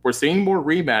more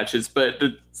rematches, but at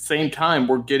the same time,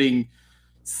 we're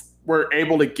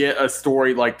able to get a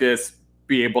story like this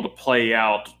be able to play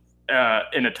out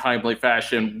in a timely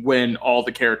fashion when all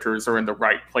the characters are in the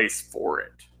right place for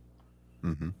it.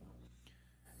 Mm-hmm.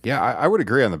 Yeah, I would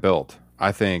agree on the build.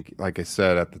 I think, like I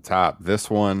said at the top, this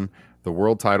one, the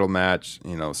world title match,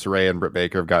 Saraya and Britt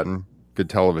Baker have gotten good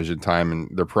television time in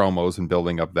their promos and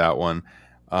building up that one.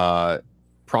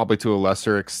 Probably to a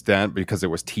lesser extent because it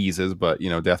was teases, but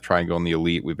Death Triangle and the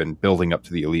Elite, we've been building up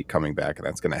to the Elite coming back, and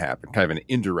that's going to happen. Kind of an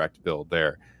indirect build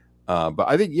there. But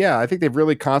I think they've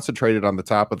really concentrated on the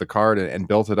top of the card and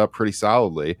built it up pretty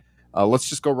solidly. Let's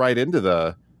just go right into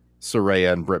the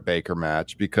Saraya and Britt Baker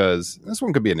match, because this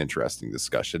one could be an interesting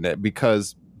discussion,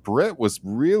 because Britt was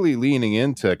really leaning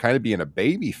into kind of being a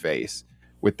baby face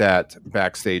with that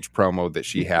backstage promo that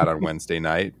she had on Wednesday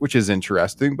night, which is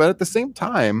interesting. But at the same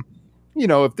time,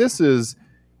 if this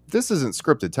isn't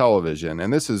scripted television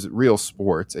and this is real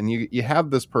sports, and you have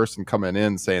this person coming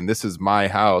in saying this is my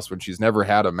house when she's never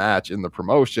had a match in the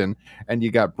promotion, and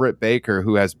you got Britt Baker,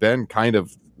 who has been kind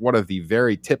of one of the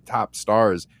very tip-top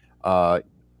stars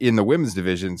in the women's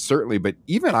division, certainly, but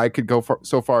even I could go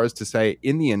so far as to say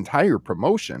in the entire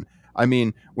promotion. I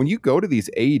mean, when you go to these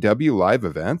AEW live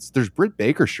events, there's Britt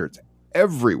Baker shirts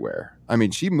everywhere. I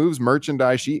mean, she moves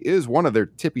merchandise. She is one of their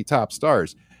tippy-top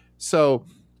stars. So,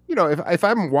 if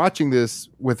I'm watching this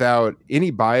without any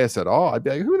bias at all, I'd be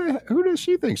like, who does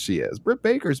she think she is? Britt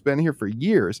Baker's been here for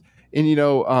years. And,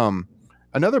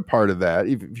 another part of that,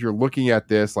 if you're looking at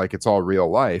this like it's all real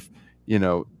life,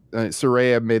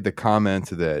 Saraya made the comment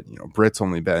that, Britt's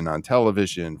only been on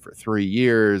television for 3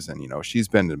 years and, she's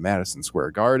been to Madison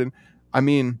Square Garden. I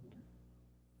mean,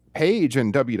 Paige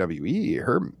in WWE,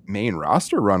 her main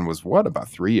roster run was about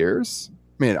 3 years?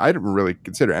 I mean, I didn't really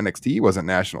consider NXT wasn't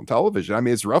national television. I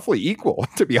mean, it's roughly equal,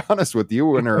 to be honest with you,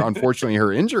 when unfortunately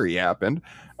her injury happened.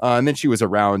 And then she was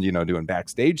around, doing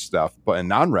backstage stuff, and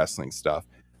non-wrestling stuff.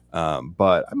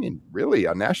 But I mean, really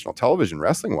on national television,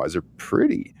 wrestling wise, are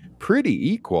pretty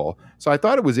equal. So I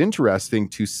thought it was interesting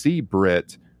to see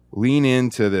Britt lean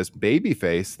into this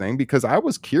babyface thing, because I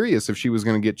was curious if she was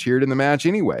going to get cheered in the match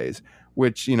anyways,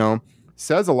 which,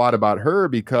 says a lot about her,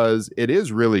 because it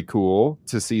is really cool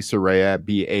to see Saraya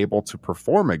be able to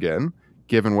perform again,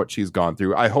 given what she's gone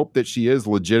through. I hope that she is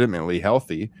legitimately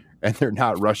healthy and they're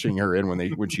not rushing her in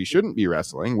when she shouldn't be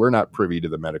wrestling. We're not privy to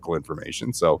the medical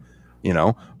information. So,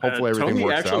 hopefully everything Tony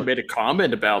works actually out. made a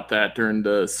comment about that during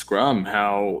the scrum,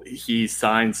 how he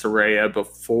signed Saraya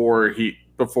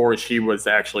before she was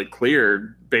actually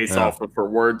cleared, based off of her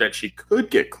word that she could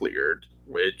get cleared,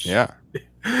 which there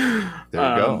you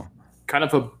go. Kind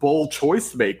of a bold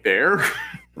choice to make there.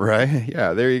 Right.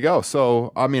 Yeah, there you go.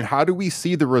 So, I mean, how do we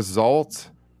see the result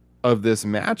of this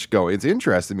match go? It's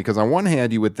interesting because on one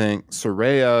hand, you would think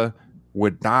Saraya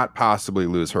would not possibly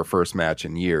lose her first match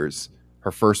in years,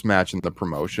 her first match in the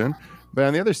promotion. But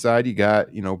on the other side, you got,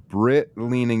 Britt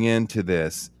leaning into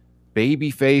this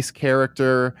babyface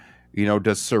character.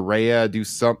 Does Saraya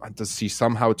does she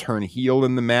somehow turn heel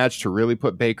in the match to really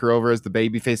put Baker over as the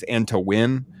babyface and to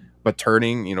win, but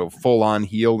turning, full on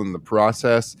heel in the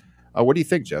process? What do you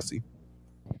think, Jesse?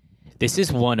 This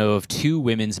is one of 2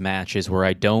 women's matches where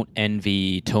I don't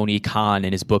envy Tony Khan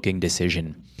and his booking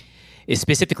decision. It's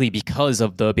specifically because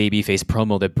of the babyface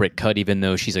promo that Britt cut. Even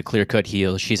though she's a clear-cut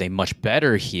heel, she's a much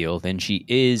better heel than she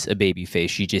is a babyface.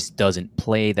 She just doesn't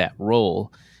play that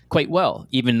role quite well,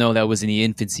 even though that was in the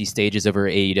infancy stages of her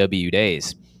AEW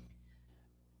days.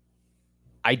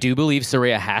 I do believe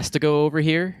Saraya has to go over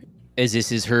here, as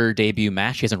this is her debut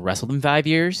match. She hasn't wrestled in 5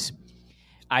 years.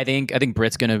 I think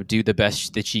Britt's going to do the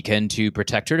best that she can to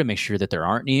protect her, to make sure that there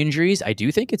aren't any injuries. I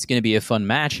do think it's going to be a fun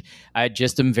match. I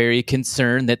just am very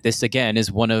concerned that this, again,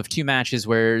 is one of 2 matches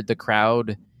where the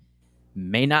crowd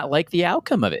may not like the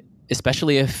outcome of it,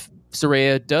 especially if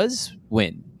Saraya does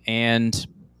win. And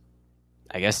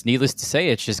I guess needless to say,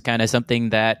 it's just kind of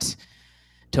something that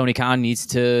Tony Khan needs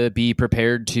to be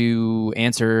prepared to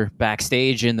answer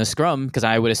backstage in the scrum, because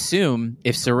I would assume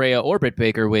if Saraya or Britt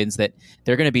Baker wins, that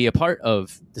they're going to be a part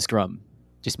of the scrum,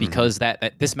 just because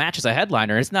that this match is a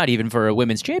headliner. It's not even for a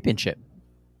women's championship,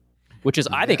 which is,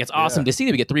 I think it's awesome to see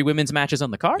that we get 3 women's matches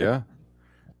on the card. Yeah.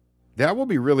 That will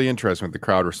be really interesting with the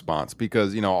crowd response,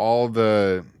 because, all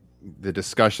the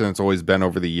discussion that's always been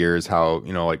over the years, how,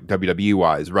 like WWE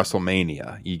wise,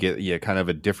 WrestleMania, you get kind of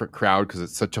a different crowd because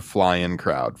it's such a fly-in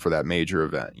crowd for that major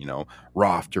event,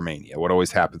 Raw after Mania, what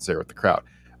always happens there with the crowd.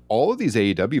 All of these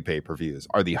AEW pay-per-views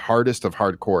are the hardest of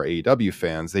hardcore AEW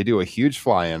fans. They do a huge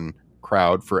fly-in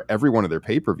crowd for every one of their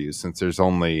pay-per-views, since there's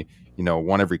only,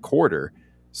 one every quarter.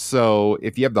 So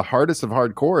if you have the hardest of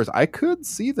hardcores, I could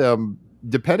see them,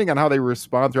 depending on how they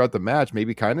respond throughout the match,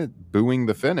 maybe kind of booing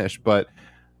the finish. But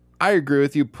I agree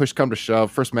with you. Push come to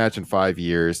shove, first match in 5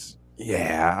 years.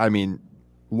 Yeah, I mean,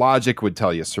 logic would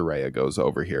tell you Saraya goes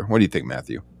over here. What do you think,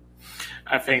 Matthew?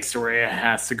 I think Saraya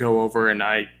has to go over, and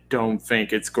I don't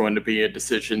think it's going to be a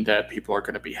decision that people are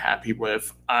going to be happy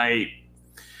with. I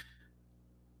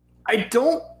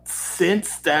don't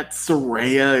sense that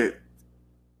Saraya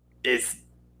is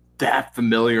that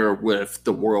familiar with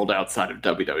the world outside of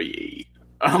WWE.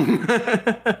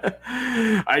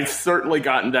 I've certainly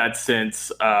gotten that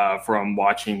sense from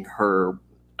watching her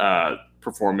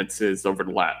performances over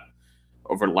the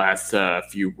last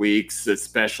few weeks,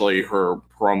 especially her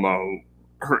promo.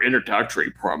 Her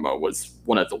introductory promo was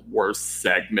one of the worst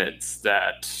segments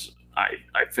that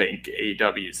I think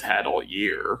AEW's had all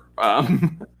year.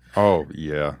 Oh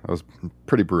yeah, that was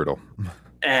pretty brutal.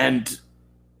 And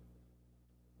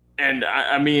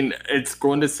I mean, it's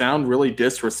going to sound really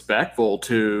disrespectful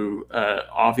to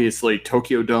obviously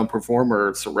Tokyo Dome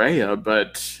performer Saraya,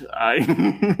 but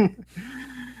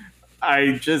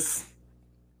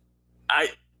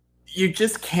you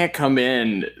just can't come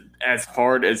in as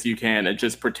hard as you can and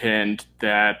just pretend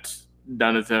that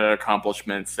none of the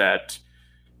accomplishments that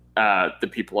the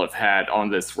people have had on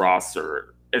this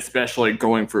roster, especially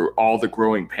going through all the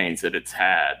growing pains that it's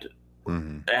had,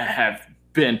 have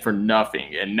been for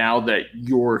nothing. And now that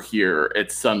you're here,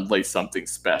 it's suddenly something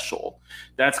special.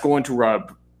 That's going to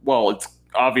it's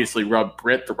obviously rubbed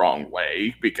Britt the wrong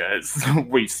way, because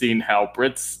we've seen how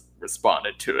Britt's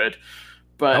responded to it.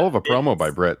 But hell of a promo by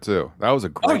Britt too. That was a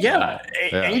great. Oh yeah,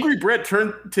 Angry Britt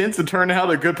tends to turn out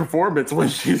a good performance when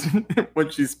she's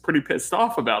pretty pissed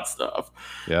off about stuff.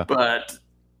 Yeah, but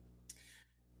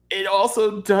it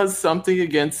also does something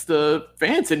against the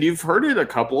fans, and you've heard it a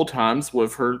couple of times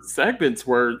with her segments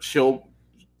where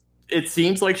it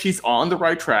seems like she's on the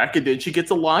right track, and then she gets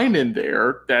a line in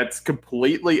there that's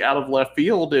completely out of left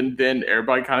field, and then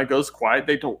everybody kind of goes quiet.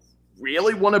 They don't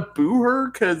really want to boo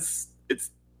her because it's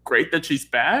great that she's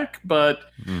back, but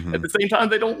at the same time,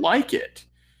 they don't like it.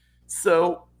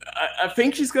 So I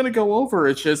think she's going to go over.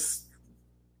 It's just,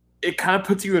 it kind of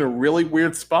puts you in a really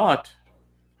weird spot.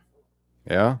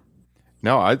 Yeah.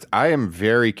 No, I am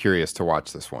very curious to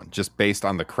watch this one, just based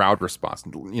on the crowd response,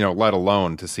 let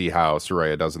alone to see how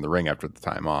Saraya does in the ring after the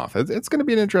time off. It's going to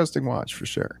be an interesting watch for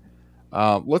sure.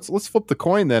 Let's flip the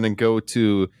coin then and go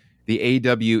to the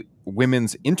AEW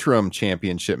Women's Interim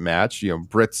Championship match.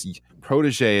 Britt's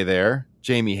protege there,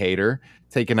 Jamie Hayter,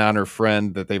 taking on her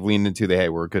friend that they've leaned into. They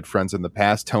were good friends in the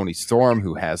past, Toni Storm,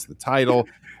 who has the title.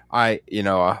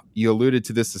 You alluded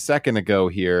to this a second ago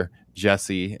here,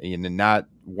 Jesse, not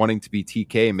wanting to be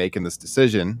TK making this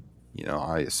decision.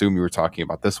 I assume you were talking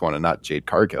about this one and not Jade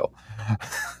Cargill.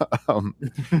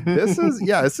 This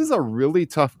is a really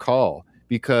tough call,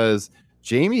 because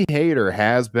Jamie Hayter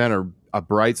has been a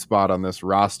bright spot on this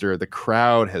roster. The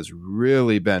crowd has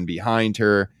really been behind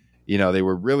her. They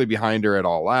were really behind her at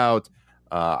All Out.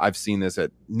 I've seen this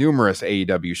at numerous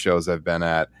AEW shows I've been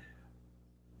at.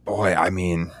 Boy, I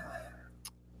mean,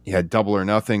 you had Double or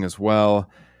Nothing as well.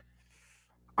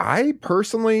 I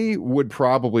personally would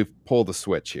probably pull the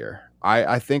switch here.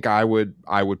 I think I would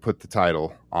put the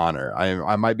title on her.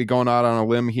 I might be going out on a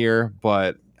limb here,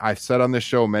 but I've said on this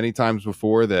show many times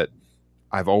before that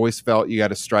I've always felt you got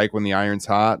to strike when the iron's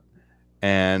hot.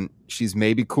 And she's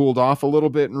maybe cooled off a little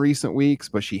bit in recent weeks,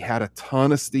 but she had a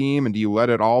ton of steam. And do you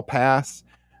let it all pass?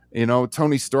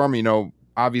 Toni Storm,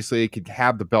 obviously could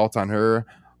have the belt on her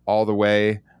all the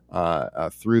way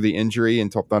through the injury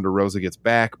until Thunder Rosa gets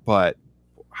back. But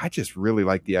I just really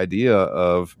like the idea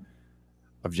of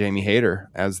Jamie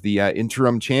Hayter as the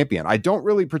interim champion. I don't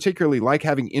really particularly like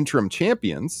having interim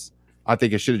champions. I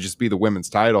think it should have just be the women's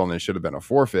title, and it should have been a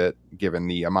forfeit given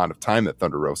the amount of time that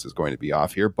Thunder Rosa is going to be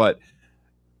off here. But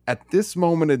at this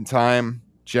moment in time,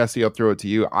 Jesse, I'll throw it to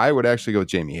you. I would actually go with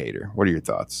Jamie Hayter. What are your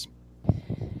thoughts?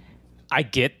 I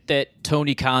get that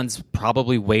Tony Khan's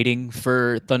probably waiting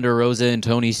for Thunder Rosa and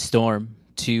Toni Storm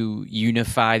to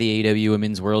unify the AEW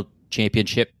Women's World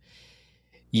Championship.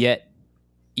 Yet,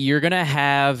 you're going to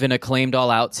have an Acclaimed All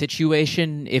Out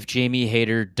situation if Jamie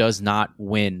Hayter does not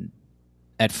win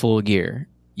at Full Gear.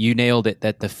 You nailed it,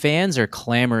 that the fans are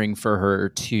clamoring for her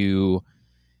to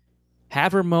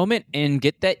have her moment and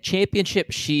get that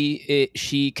championship.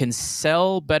 She can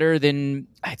sell better than,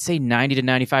 I'd say, 90 to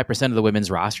 95% of the women's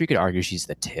roster. You could argue she's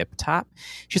the tip top.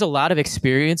 She has a lot of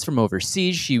experience from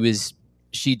overseas.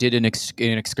 She did an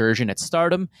excursion at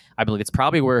Stardom. I believe it's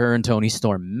probably where her and Toni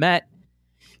Storm met.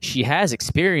 She has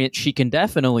experience. She can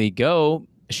definitely go.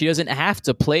 She doesn't have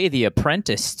to play the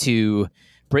apprentice to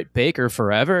Britt Baker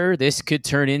forever. This could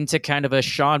turn into kind of a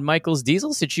Shawn Michaels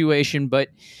Diesel situation, but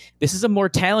this is a more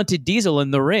talented Diesel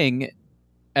in the ring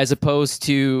as opposed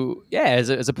to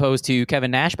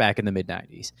Kevin Nash back in the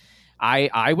mid-90s.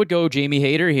 I would go Jamie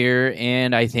Hayter here,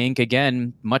 and I think,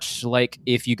 again, much like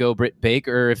if you go Britt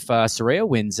Baker, if Saraya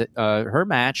wins her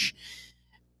match,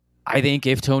 I think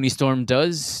if Toni Storm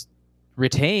does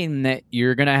retain, that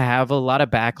you're going to have a lot of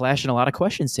backlash and a lot of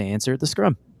questions to answer at the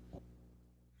Scrum.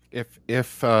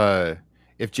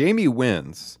 If Jamie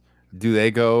wins, do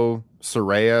they go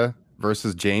Saraya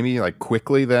versus Jamie like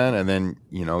quickly then, and then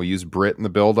use Britt in the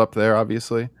build up there?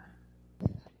 Obviously,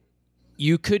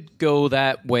 you could go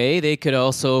that way. They could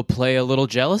also play a little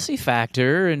jealousy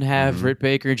factor and have Britt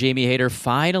Baker and Jamie Hayter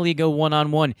finally go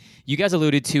one-on-one. You guys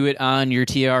alluded to it on your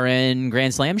TRN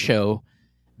Grand Slam show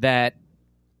that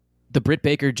the Britt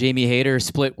Baker Jamie Hayter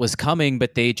split was coming,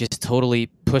 but they just totally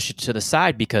pushed it to the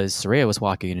side because Saraya was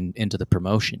walking into the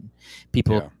promotion.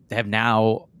 People have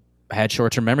now had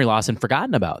short-term memory loss and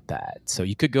forgotten about that. So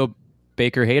you could go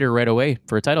Baker Hayter right away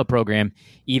for a title program,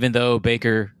 even though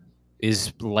Baker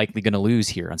is likely going to lose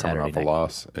here on Saturday night. A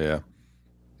loss, yeah.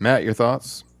 Matt, your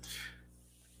thoughts?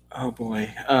 Oh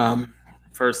boy.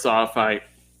 First off,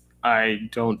 I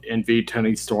don't envy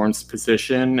Tony Storm's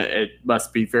position. It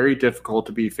must be very difficult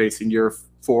to be facing your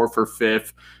 4th or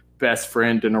 5th best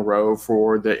friend in a row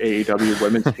for the AEW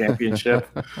Women's Championship.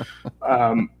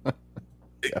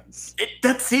 Yes.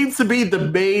 That seems to be the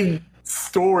main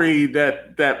story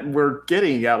that we're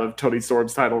getting out of Tony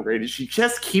Storm's title reign. She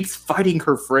just keeps fighting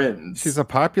her friends. She's a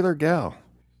popular gal.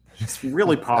 She's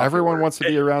really popular. Everyone wants to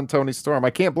be around Tony Storm. I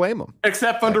can't blame them.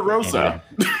 Except Thunder Rosa.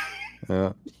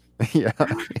 Yeah. Yeah,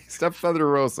 except Thunder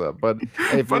Rosa. But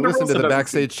hey, if you listen to the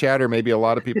backstage chatter, maybe a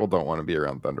lot of people don't want to be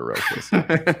around Thunder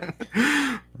Rosa.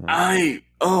 So.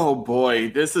 Oh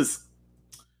boy, this is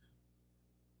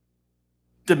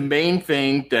the main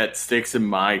thing that sticks in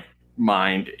my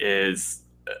mind is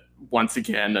once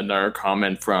again another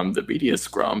comment from the media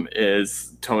scrum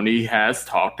is Tony has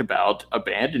talked about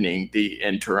abandoning the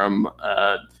interim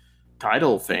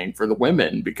title thing for the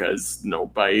women because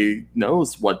nobody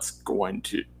knows what's going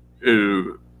to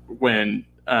when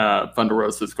Thunder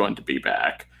Rosa is going to be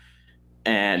back.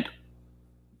 And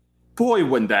boy,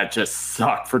 wouldn't that just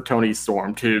suck for Tony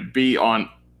Storm to be on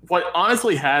what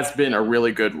honestly has been a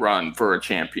really good run for a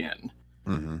champion.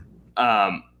 Mm-hmm.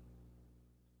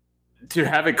 To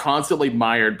have it constantly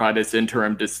mired by this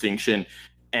interim distinction,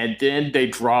 and then they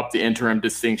drop the interim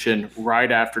distinction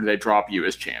right after they drop you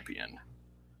as champion.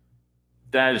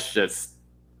 That is just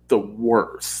the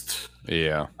worst.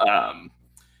 Yeah.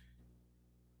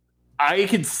 I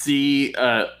could see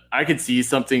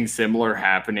something similar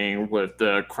happening with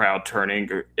the crowd turning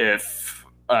if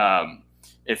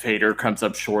Hayter comes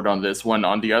up short on this one.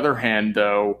 On the other hand,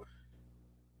 though,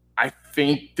 I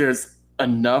think there's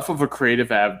enough of a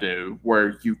creative avenue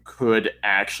where you could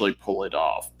actually pull it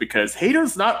off because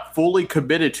Hayter's not fully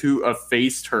committed to a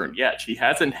face turn yet. She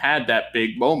hasn't had that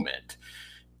big moment.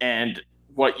 And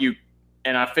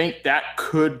I think that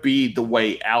could be the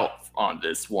way out on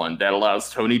this one that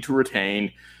allows Tony to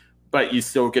retain, but you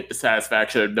still get the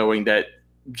satisfaction of knowing that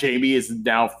Jamie is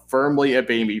now firmly a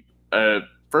baby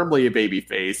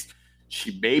face.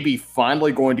 She may be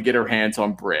finally going to get her hands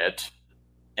on Britt,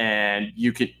 and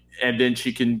then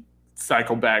she can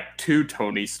cycle back to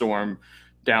Tony Storm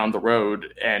down the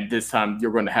road, and this time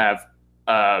you're going to have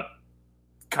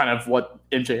kind of what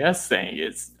MJF saying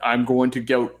is, I'm going to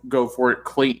go for it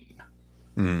clean.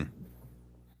 Mm.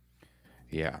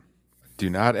 Yeah. Do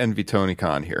not envy Tony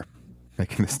Khan here.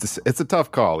 Making this it's a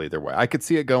tough call either way. I could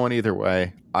see it going either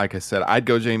way. Like I said, I'd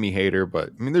go Jamie Hayter, but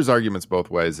I mean, there's arguments both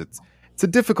ways. It's a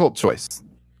difficult choice,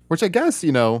 which I guess,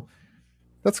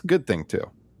 that's a good thing too.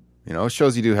 It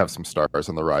shows you do have some stars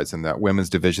on the rise in that women's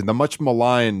division, the much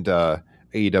maligned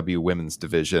AEW women's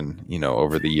division,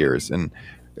 over the years. And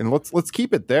let's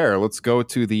keep it there. Let's go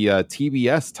to the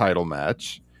TBS title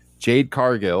match. Jade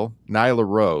Cargill, Nyla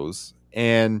Rose,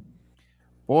 and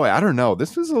boy, I don't know.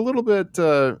 This was a little bit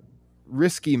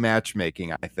risky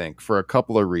matchmaking, I think, for a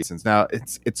couple of reasons. Now,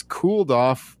 it's cooled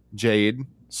off Jade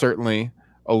certainly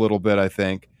a little bit. I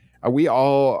think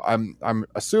I'm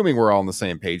assuming we're all on the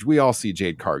same page. We all see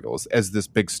Jade Cargill as this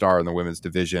big star in the women's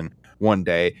division one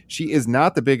day. She is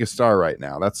not the biggest star right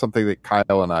now. That's something that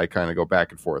Kyle and I kind of go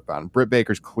back and forth on. Britt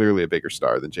Baker's clearly a bigger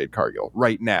star than Jade Cargill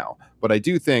right now, but I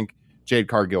do think Jade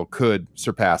Cargill could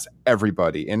surpass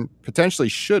everybody and potentially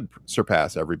should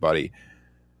surpass everybody.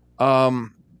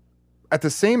 At the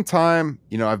same time,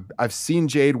 I've seen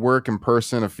Jade work in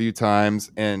person a few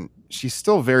times, and she's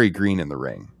still very green in the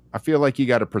ring. I feel like you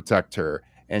got to protect her,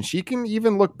 and she can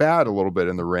even look bad a little bit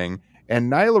in the ring. And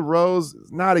Nyla Rose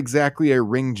is not exactly a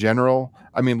ring general.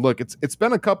 I mean, look, it's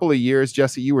been a couple of years.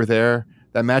 Jesse, you were there.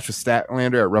 That match with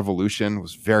Statlander at Revolution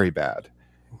was very bad,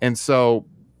 and so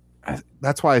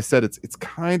that's why I said it's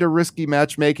kind of risky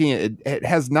matchmaking. It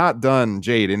has not done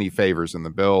Jade any favors in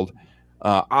the build.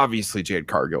 Obviously, Jade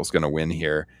Cargill is going to win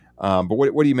here. But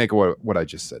what do you make of what I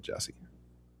just said, Jesse?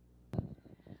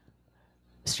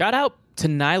 Shout out to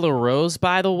Nyla Rose,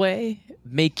 by the way,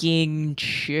 making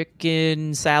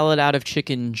chicken salad out of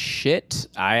chicken shit.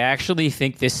 I actually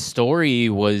think this story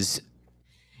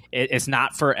it's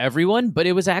not for everyone, but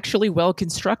it was actually well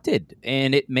constructed,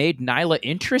 and it made Nyla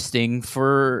interesting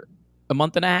for a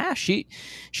month and a half.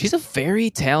 She's a very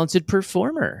talented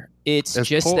performer. It's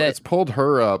pulled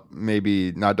her up,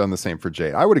 maybe not done the same for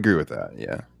Jade. I would agree with that.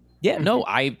 Yeah. Yeah, no,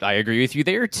 I agree with you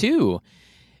there too.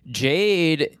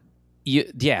 Jade,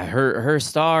 her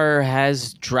star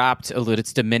has dropped a little.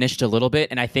 It's diminished a little bit,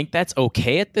 and I think that's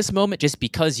okay at this moment, just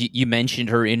because you mentioned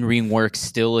her in-ring work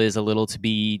still is a little to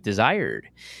be desired.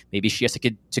 Maybe she has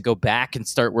to go back and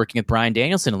start working with Bryan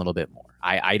Danielson a little bit more.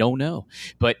 I don't know,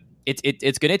 but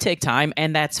it's going to take time,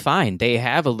 and that's fine. They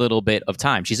have a little bit of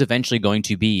time. She's eventually going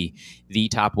to be the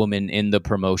top woman in the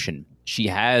promotion. She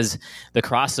has the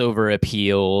crossover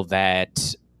appeal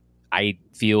that I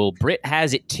feel Britt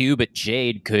has it too, but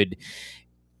Jade could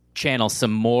channel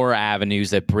some more avenues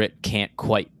that Britt can't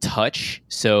quite touch.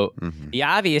 So the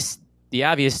obvious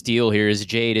deal here is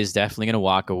Jade is definitely going to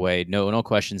walk away. No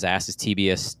questions asked as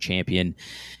TBS champion,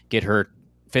 get her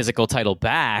physical title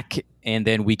back, and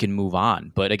then we can move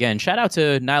on. But again, shout out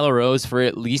to Nyla Rose for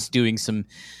at least doing some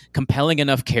compelling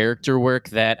enough character work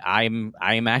that I'm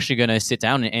actually going to sit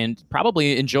down and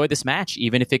probably enjoy this match,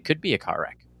 even if it could be a car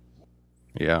wreck.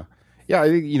 Yeah. Yeah, I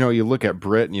think, you look at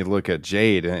Britt and you look at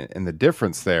Jade, and the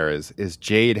difference there is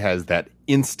Jade has that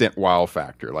instant wow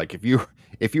factor. Like if you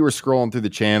were scrolling through the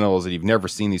channels and you've never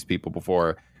seen these people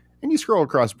before, and you scroll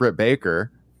across Britt Baker,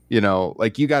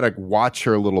 like you got to watch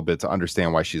her a little bit to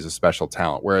understand why she's a special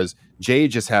talent. Whereas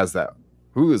Jade just has that,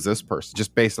 who is this person?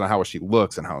 Just based on how she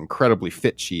looks and how incredibly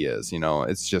fit she is.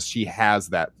 It's just, she has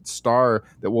that star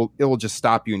that it will just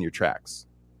stop you in your tracks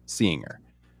seeing her.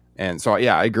 And so,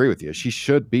 yeah, I agree with you. She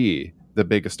should be the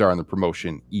biggest star in the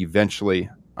promotion eventually.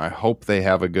 I hope they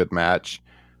have a good match.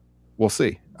 We'll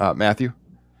see. Matthew?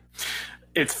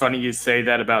 It's funny you say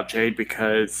that about Jade,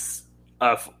 because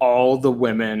of all the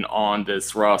women on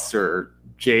this roster,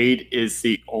 Jade is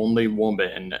the only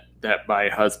woman that my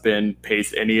husband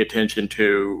pays any attention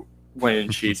to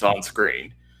when she's on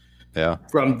screen. Yeah.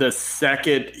 From the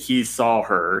second he saw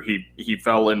her, he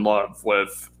fell in love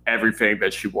with everything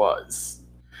that she was.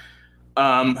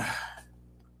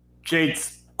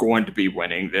 Jade's going to be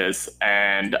winning this,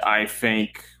 and I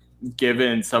think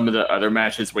given some of the other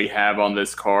matches we have on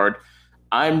this card,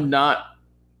 I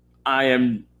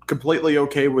am completely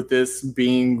okay with this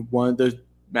being one of the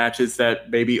matches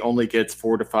that maybe only gets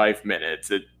 4 to 5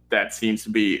 minutes. That seems to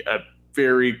be a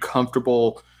very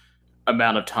comfortable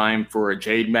amount of time for a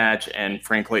Jade match, and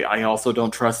frankly, I also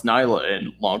don't trust Nyla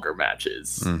in longer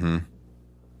matches. Mm-hmm.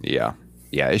 Yeah,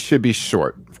 it should be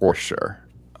short for sure.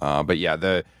 But yeah,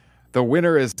 the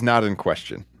winner is not in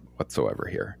question whatsoever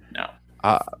here. No.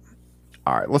 All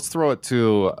right, let's throw it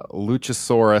to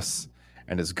Luchasaurus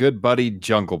and his good buddy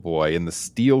Jungle Boy in the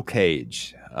steel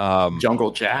cage.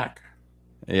 Jungle Jack.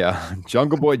 Yeah,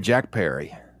 Jungle Boy Jack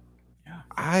Perry. Yeah.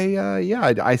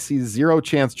 I see zero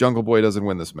chance Jungle Boy doesn't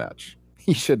win this match.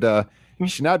 He should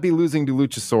not be losing to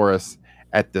Luchasaurus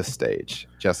at this stage.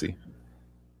 Jesse?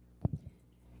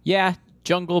 Yeah,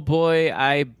 Jungle Boy,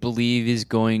 I believe, is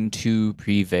going to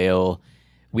prevail.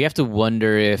 We have to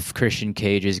wonder if Christian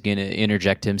Cage is going to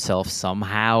interject himself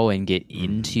somehow and get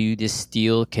into this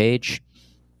steel cage.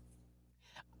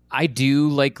 I do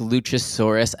like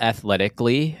Luchasaurus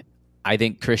athletically. I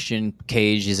think Christian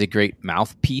Cage is a great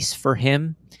mouthpiece for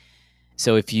him.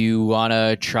 So if you want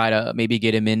to try to maybe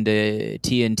get him into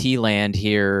TNT land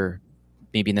here,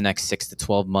 maybe in the next 6 to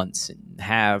 12 months, and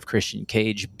have Christian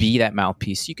Cage be that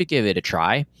mouthpiece, you could give it a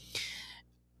try.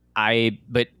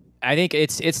 But I think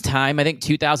it's time. I think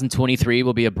 2023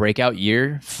 will be a breakout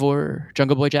year for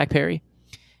Jungle Boy Jack Perry.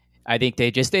 I think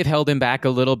they've held him back a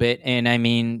little bit, and I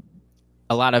mean,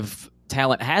 a lot of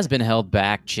talent has been held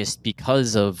back just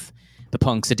because of the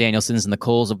Punks, the Danielsons, and the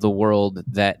Coles of the world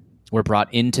that were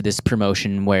brought into this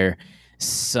promotion, where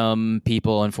some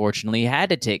people unfortunately had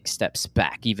to take steps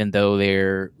back, even though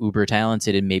they're uber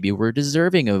talented and maybe were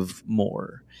deserving of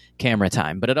more camera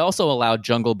time. But it also allowed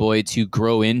Jungle Boy to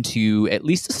grow into at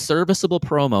least a serviceable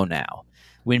promo now,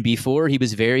 when before he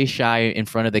was very shy in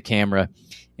front of the camera,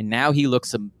 and now he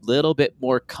looks a little bit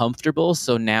more comfortable.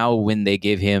 So now when they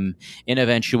give him an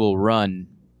eventual run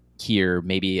here,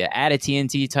 maybe at a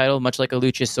TNT title, much like a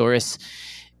Luchasaurus,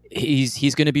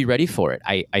 he's going to be ready for it,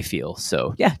 I feel.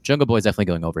 So yeah, Jungle Boy's definitely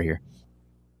going over here.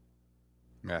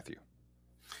 Matthew?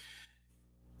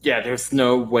 Yeah, there's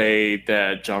no way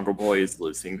that Jungle Boy is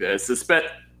losing this.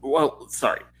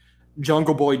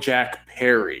 Jungle Boy Jack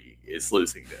Perry is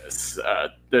losing this.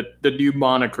 The new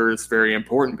moniker is very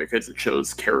important because it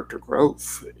shows character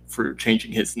growth through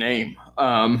changing his name.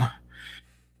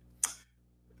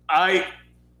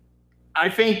 I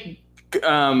think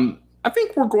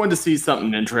we're going to see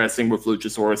something interesting with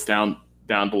Luchasaurus down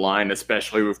the line,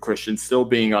 especially with Christian still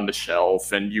being on the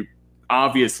shelf, and you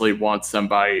obviously want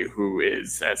somebody who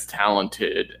is as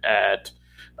talented at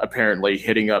apparently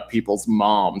hitting up people's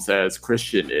moms as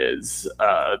Christian is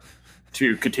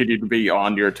to continue to be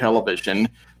on your television.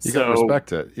 You gotta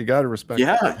respect it. You gotta respect it.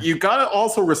 Yeah, you gotta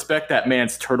also respect that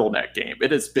man's turtleneck game.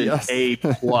 It has been A+.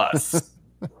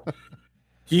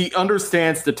 He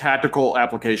understands the tactical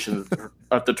applications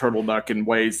of the turtleneck in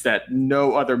ways that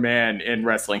no other man in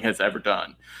wrestling has ever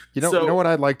done. You know what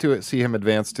I'd like to see him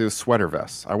advance to? Sweater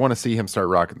vests. I want to see him start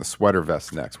rocking the sweater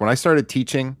vest next. When I started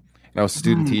teaching, and I was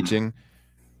student teaching,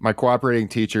 my cooperating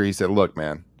teacher, he said, look,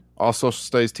 man, all social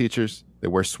studies teachers, they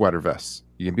wear sweater vests.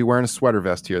 You can be wearing a sweater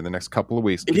vest here in the next couple of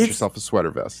weeks. Get yourself a sweater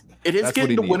vest. It is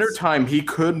getting the wintertime. He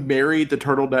could marry the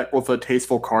turtleneck with a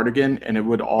tasteful cardigan, and it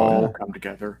would all come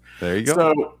together. There you go.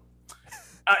 So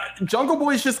Jungle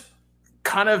Boy's just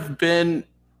kind of been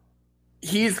 –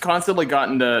 he's constantly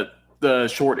gotten the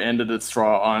short end of the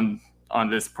straw on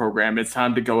this program. It's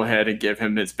time to go ahead and give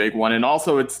him his big one. And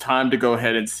also it's time to go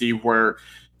ahead and see where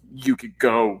you could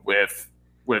go with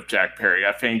Jack Perry.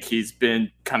 I think he's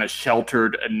been kind of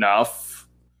sheltered enough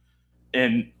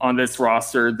on this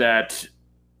roster that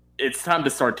it's time to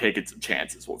start taking some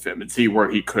chances with him and see where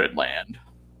he could land.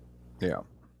 Yeah.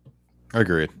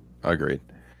 Agreed. All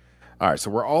right, so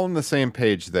we're all on the same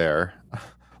page there.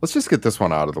 Let's just get this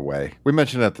one out of the way. We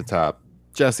mentioned at the top,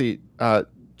 Jesse,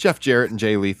 Jeff Jarrett and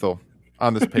Jay Lethal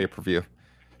on this pay-per-view.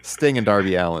 Sting and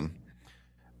Darby Allin.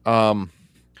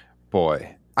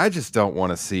 Boy, I just don't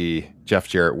want to see Jeff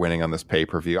Jarrett winning on this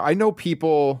pay-per-view. I know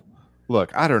people...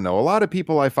 Look, I don't know. A lot of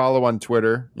people I follow on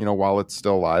Twitter, while it's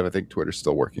still live, I think Twitter's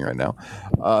still working right now.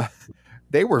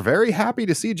 They were very happy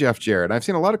to see Jeff Jarrett. I've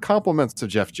seen a lot of compliments to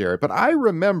Jeff Jarrett, but I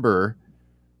remember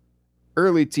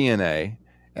early TNA,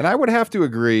 and I would have to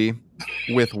agree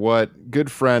with what good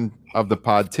friend of the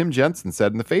pod, Tim Jensen,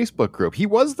 said in the Facebook group. He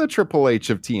was the Triple H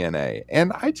of TNA,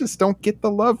 and I just don't get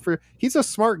the love for... He's a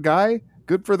smart guy,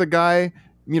 good for the guy,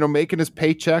 making his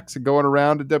paychecks and going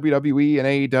around to WWE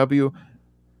and AEW.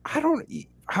 I don't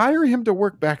hire him to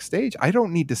work backstage. I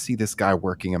don't need to see this guy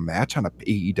working a match on a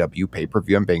AEW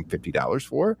pay-per-view I'm paying $50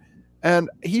 for. And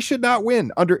he should not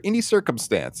win under any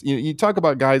circumstance. You talk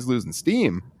about guys losing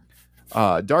steam.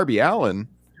 Darby Allin,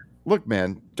 look,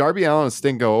 man, Darby Allin and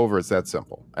Sting go over. It's that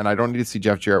simple. And I don't need to see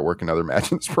Jeff Jarrett work another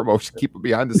match in this promotion. Keep it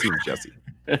behind the scenes, Jesse.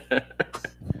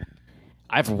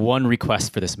 I have one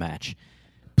request for this match.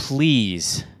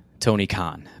 Please, Tony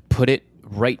Khan, put it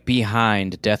right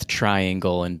behind Death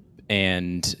Triangle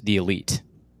and the Elite.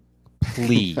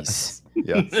 Please.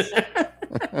 Yes.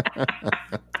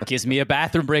 Gives me a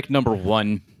bathroom break, number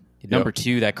one. Number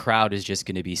two, that crowd is just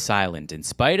going to be silent. In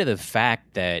spite of the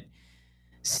fact that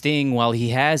Sting, while he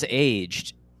has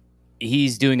aged,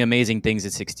 he's doing amazing things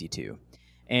at 62.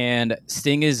 And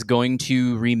Sting is going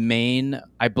to remain,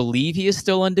 I believe he is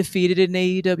still undefeated in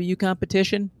AEW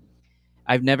competition.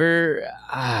 I've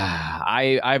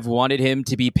wanted him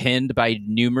to be pinned by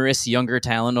numerous younger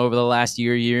talent over the last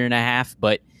year and a half,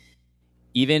 but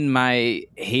even my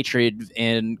hatred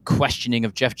and questioning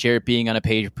of Jeff Jarrett being on a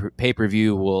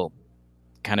pay-per-view will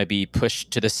kind of be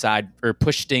pushed to the side, or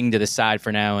push Sting to the side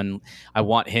for now, and I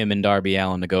want him and Darby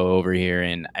Allin to go over here,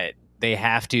 and they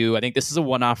have to. I think this is a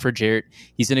one-off for Jarrett.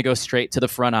 He's going to go straight to the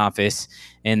front office,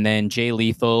 and then Jay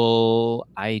Lethal,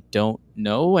 I don't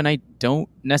know, and I don't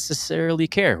necessarily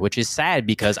care, which is sad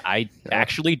because I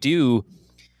actually do.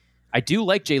 I do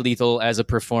like Jay Lethal as a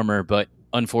performer, but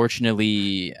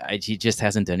unfortunately, he just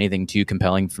hasn't done anything too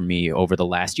compelling for me over the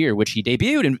last year, which he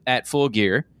debuted at Full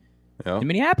Gear in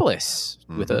Minneapolis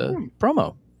with a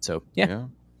promo. So, yeah.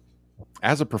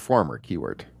 As a performer,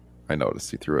 keyword, I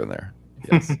noticed he threw in there.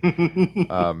 Yes.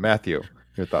 Matthew,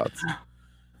 your thoughts?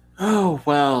 Oh,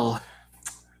 well,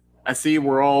 I see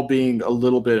we're all being a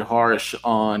little bit harsh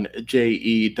on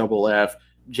JEFF,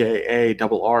 JARRETT.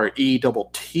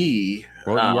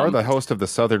 Well, you are the host of the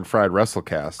Southern Fried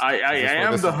WrestleCast. I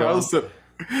am the host of...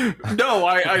 No,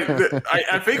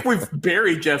 I think we've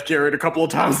buried Jeff Jarrett a couple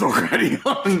of times already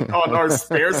on our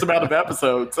sparse amount of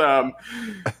episodes.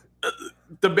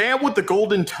 The man with the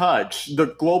golden touch, the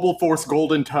Global Force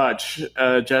golden touch,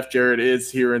 Jeff Jarrett is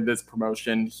here in this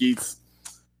promotion. He's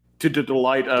to the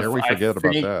delight of... Dare we forget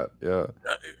about that? Yeah.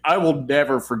 I will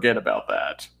never forget about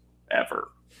that, ever.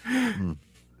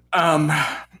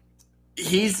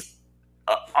 He's...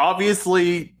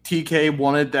 obviously, TK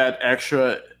wanted that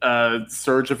extra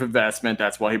surge of investment.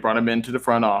 That's why he brought him into the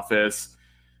front office.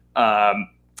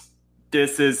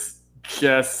 This is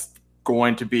just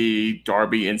going to be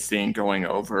Darby and Sting going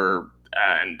over.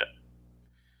 And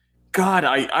God,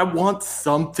 I want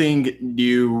something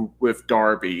new with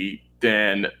Darby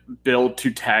than build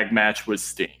to tag match with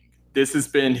Sting. This has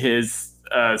been his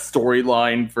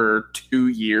storyline for 2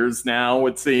 years now,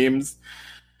 it seems.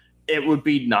 It would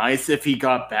be nice if he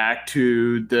got back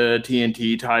to the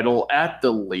TNT title at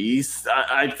the least.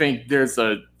 I think there's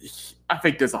I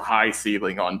think there's a high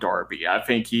ceiling on Darby. I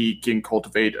think he can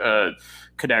cultivate a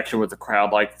connection with the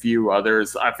crowd like few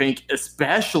others. I think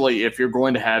especially if you're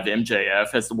going to have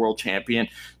MJF as the world champion,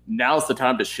 now's the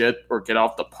time to shit or get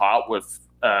off the pot with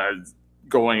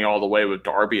going all the way with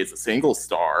Darby as a single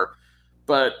star.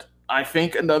 But I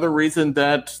think another reason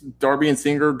that Darby and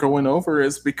Singer are going over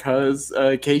is because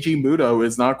Keiji Muto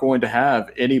is not going to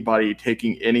have anybody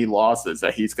taking any losses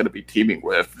that he's going to be teaming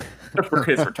with for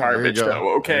his retirement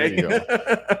show. Okay,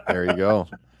 there you go.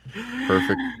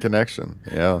 Perfect connection.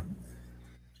 Yeah.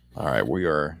 All right, we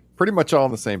are pretty much all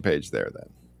on the same page there. Then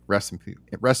rest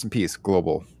in peace,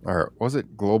 Global. Or was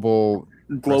it Global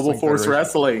Force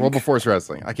Wrestling? Global Force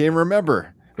Wrestling. I can't even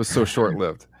remember. It was so short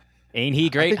lived. Ain't he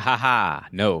great? Haha.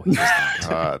 No.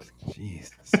 God,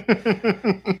 Jesus.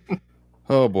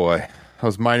 Oh boy,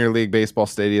 those minor league baseball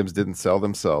stadiums didn't sell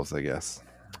themselves, I guess.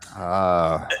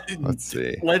 Let's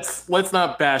see. Let's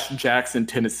not bash Jackson,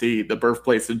 Tennessee, the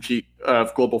birthplace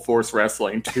of Global Force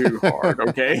Wrestling, too hard.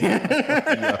 Okay.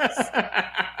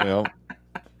 Yep.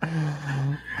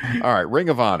 All right, Ring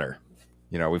of Honor.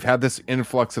 You know, we've had this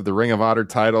influx of the Ring of Honor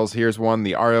titles. Here's one,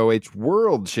 the ROH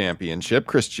World Championship.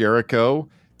 Chris Jericho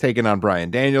taking on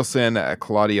Bryan Danielson,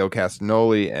 Claudio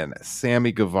Castagnoli, and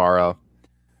Sammy Guevara.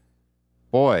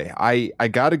 Boy, I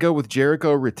got to go with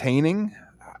Jericho retaining.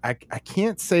 I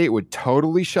can't say it would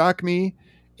totally shock me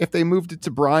if they moved it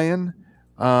to Bryan.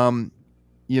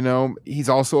 You know, he's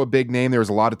also a big name. There was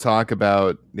a lot of talk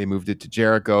about they moved it to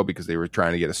Jericho because they were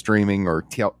trying to get a streaming or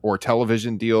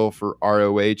television deal for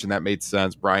ROH, and that made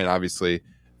sense. Bryan, obviously,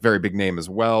 very big name as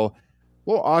well.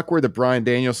 A little awkward that Bryan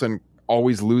Danielson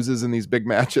always loses in these big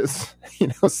matches, you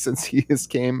know, since he has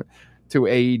came to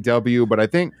AEW. But I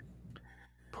think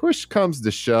push comes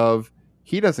to shove,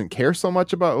 he doesn't care so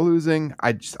much about losing.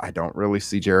 I don't really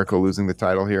see Jericho losing the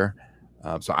title here.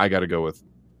 So I got to go with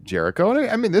Jericho.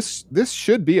 And I mean, this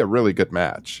should be a really good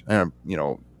match. And, you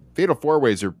know, Fatal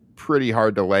 4-Ways are pretty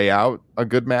hard to lay out a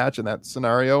good match in that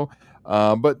scenario.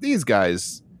 But these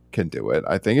guys can do it.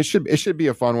 I think it should be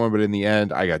a fun one. But in the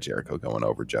end, I got Jericho going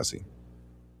over, Jesse.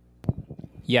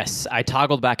 Yes, I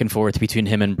toggled back and forth between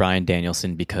him and Bryan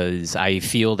Danielson because I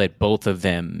feel that both of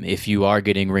them, if you are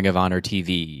getting Ring of Honor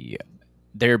TV,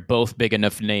 they're both big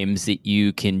enough names that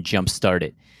you can jumpstart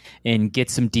it and get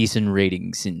some decent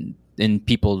ratings and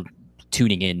people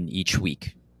tuning in each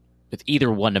week. With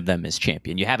either one of them as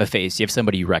champion, you have a face, you have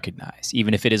somebody you recognize,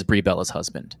 even if it is Brie Bella's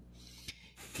husband.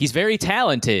 He's very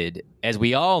talented, as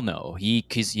we all know.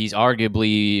 He's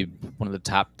arguably one of the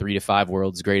top 3 to 5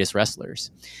 world's greatest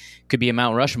wrestlers. Could be a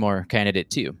Mount Rushmore candidate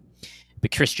too.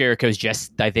 But Chris Jericho is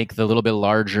just, I think, the little bit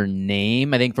larger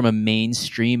name, I think, from a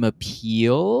mainstream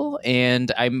appeal.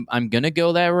 And I'm going to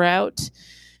go that route.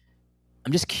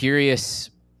 I'm just curious,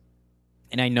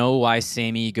 and I know why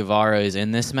Sammy Guevara is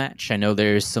in this match. I know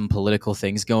there's some political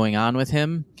things going on with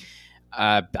him.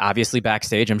 Obviously,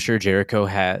 backstage, I'm sure Jericho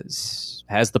has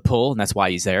the pull, and that's why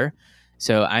he's there.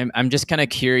 So I'm just kind of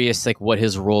curious, like, what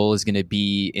his role is going to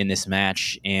be in this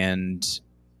match, and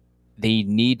they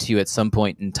need to, at some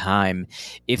point in time,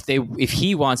 if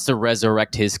he wants to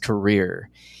resurrect his career,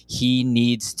 he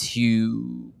needs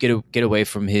to get away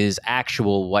from his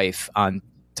actual wife on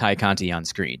Ty Conti on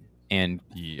screen and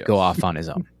go off on his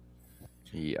own.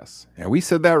 Yes, and we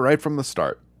said that right from the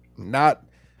start. Not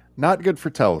good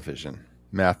for television.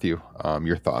 Matthew,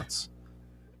 your thoughts?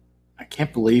 I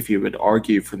can't believe you would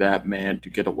argue for that man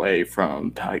to get away from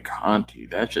Ty Conti.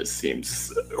 That just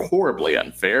seems horribly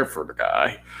unfair for the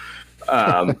guy.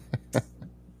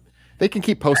 They can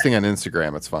keep posting on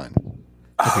Instagram. It's fine.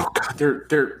 Oh God,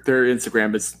 their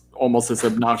Instagram is almost as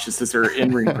obnoxious as their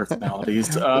in-ring personalities.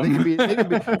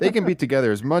 They can be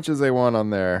together as much as they want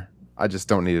on there. I just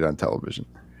don't need it on television.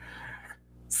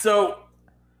 So,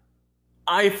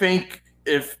 I think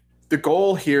if the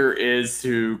goal here is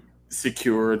to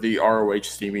secure the ROH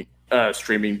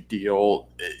streaming deal,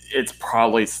 it's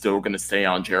probably still going to stay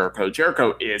on Jericho.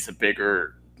 Jericho is a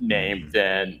bigger name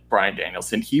than Bryan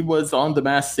Danielson. He was on The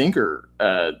Masked Singer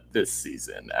this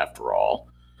season, after all.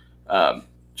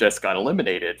 Just got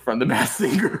eliminated from The Masked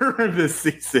Singer this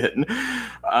season.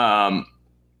 I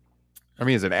mean,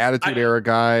 he's an Attitude Era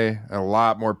guy, and a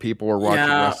lot more people were watching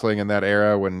wrestling in that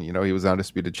era when, you know, he was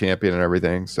Undisputed Champion and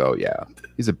everything. So, yeah,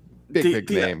 he's a big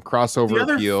name.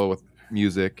 Crossover appeal with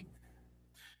music.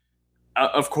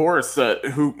 Of course,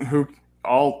 who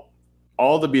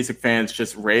all the music fans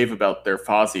just rave about their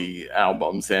Fozzy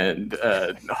albums and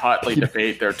hotly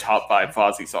debate their top 5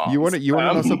 Fozzy songs. You want to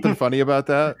know something funny about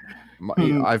that?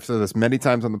 I've said this many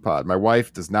times on the pod. My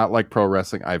wife does not like pro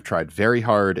wrestling. I've tried very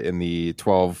hard in the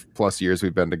 12 plus years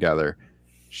we've been together.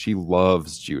 She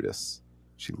loves Judas.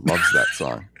 She loves that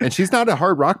song. And she's not a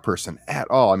hard rock person at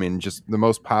all. I mean, just the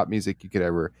most pop music you could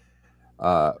ever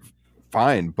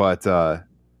find. But the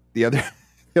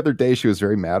other day, she was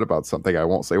very mad about something. I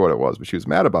won't say what it was, but she was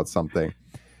mad about something.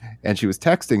 And she was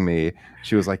texting me.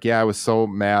 She was like, yeah, I was so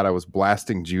mad. I was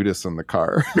blasting Judas in the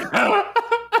car.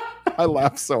 I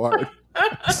laughed so hard.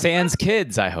 Sans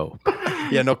kids, I hope.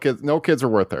 Yeah, no kids are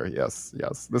worth her. Yes.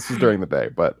 This was during the day.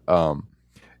 But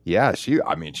yeah, she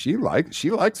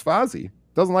likes Fozzy.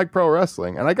 Doesn't like pro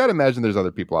wrestling. And I got to imagine there's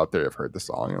other people out there who have heard the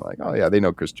song and like, oh yeah, they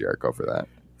know Chris Jericho for that.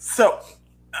 So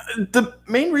the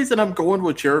main reason I'm going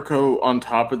with Jericho on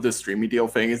top of the streaming deal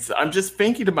thing is I'm just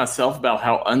thinking to myself about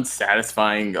how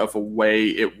unsatisfying of a way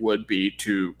it would be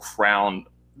to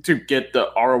get the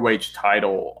ROH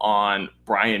title on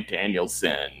Bryan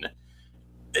Danielson.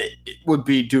 It would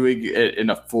be doing it in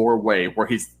a 4-way where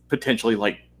he's potentially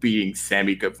like beating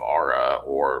Sammy Guevara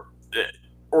or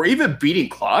even beating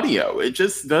Claudio. It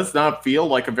just does not feel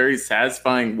like a very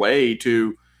satisfying way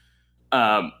to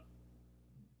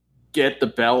get the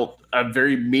belt, a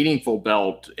very meaningful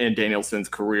belt in Danielson's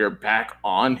career, back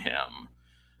on him.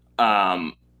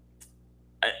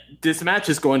 This match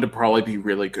is going to probably be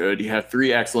really good. You have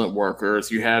 3 excellent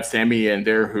workers. You have Sammy in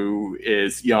there who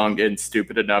is young and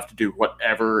stupid enough to do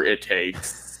whatever it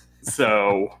takes.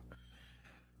 So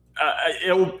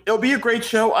it'll be a great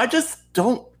show.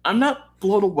 I'm not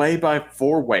blown away by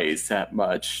 4-ways that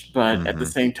much, but at the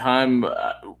same time,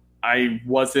 I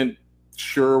wasn't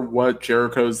sure what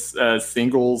Jericho's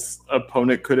singles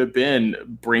opponent could have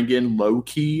been. Bring in Low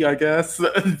Key, I guess.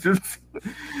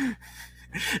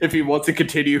 If he wants to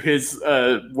continue his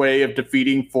way of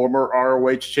defeating former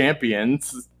ROH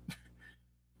champions.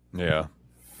 Yeah.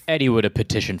 Eddie would have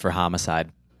petitioned for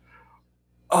Homicide.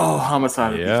 Oh,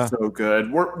 Homicide would be so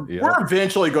good. We're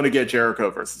eventually going to get Jericho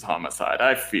versus Homicide.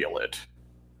 I feel it.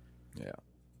 Yeah.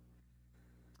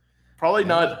 Probably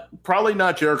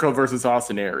not Jericho versus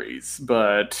Austin Aries,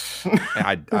 but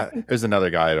there's another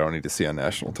guy I don't need to see on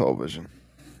national television.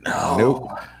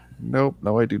 No. Nope.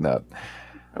 No, I do not.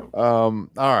 All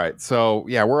right. So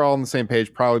yeah, we're all on the same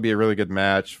page. Probably be a really good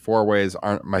match. 4-ways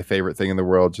aren't my favorite thing in the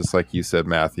world, just like you said,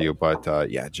 Matthew. But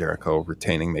yeah, Jericho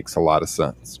retaining makes a lot of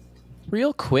sense.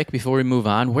 Real quick before we move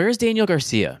on, where's Daniel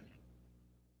Garcia?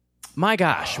 My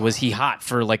gosh, was he hot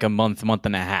for like a month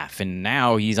and a half, and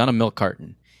now he's on a milk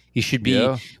carton. He should be.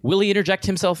 Yeah. Will he interject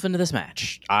himself into this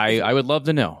match? I would love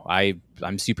to know.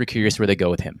 I'm super curious where they go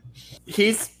with him.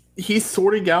 He's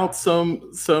sorting out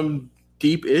some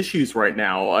deep issues right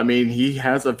now. I mean, he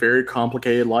has a very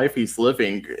complicated life he's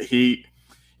living. He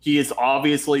is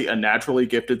obviously a naturally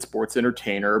gifted sports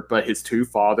entertainer, but his two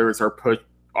fathers are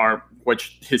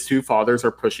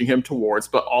pushing him towards,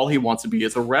 but all he wants to be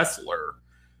is a wrestler.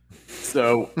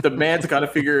 So the man's got to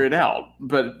figure it out.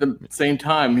 But at the same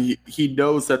time, he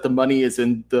knows that the money is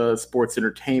in the sports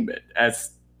entertainment,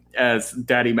 as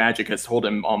Daddy Magic has told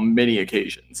him on many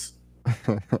occasions.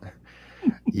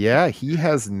 Yeah, he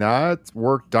has not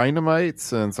worked Dynamite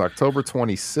since October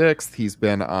 26th. He's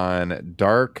been on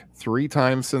Dark 3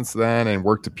 times since then and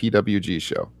worked a PWG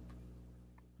show.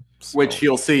 So. Which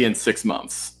you'll see in 6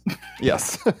 months.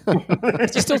 Yes.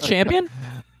 Is he still champion?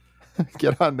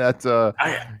 Get on that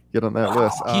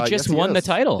list. He just won the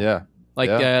title. Yeah.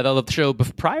 The show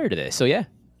prior to this. So yeah.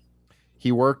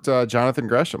 He worked Jonathan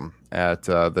Gresham at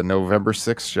the November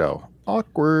 6th show.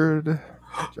 Awkward.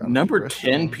 Jonathan Number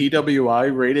Gresham. 10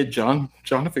 PWI rated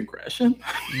Jonathan Gresham.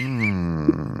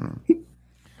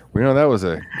 We know that was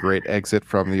a great exit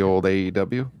from the old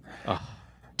AEW. Oh,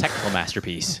 technical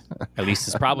masterpiece. At least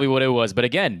it's probably what it was. But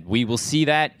again, we will see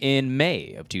that in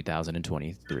May of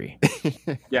 2023.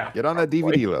 Yeah. Get on that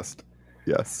DVD list.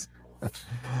 Yes.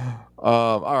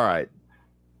 All right.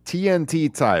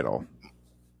 TNT title.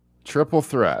 Triple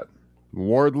threat.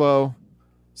 Wardlow,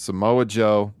 Samoa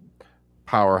Joe,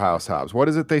 Powerhouse Hobbs. What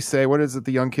is it they say? What is it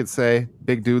the young kids say?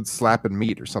 Big dudes slapping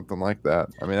meat or something like that.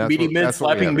 I mean, meaty men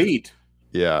slapping meat.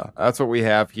 Yeah, that's what we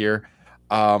have here.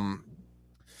 Don't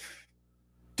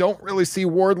really see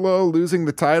Wardlow losing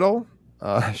the title.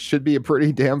 Should be a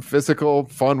pretty damn physical,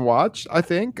 fun watch, I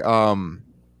think.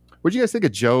 What do you guys think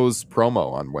of Joe's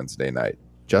promo on Wednesday night?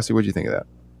 Jesse, what do you think of that?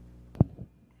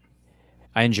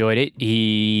 I enjoyed it.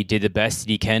 He did the best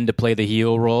he can to play the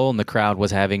heel role, and the crowd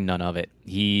was having none of it.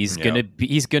 He's gonna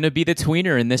be the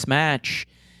tweener in this match.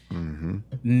 Mm-hmm.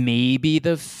 Maybe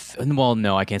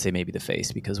no, I can't say maybe the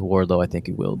face because Wardlow I think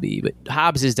it will be, but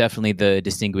Hobbs is definitely the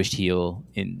distinguished heel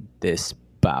in this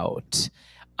bout.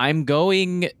 I'm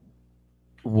going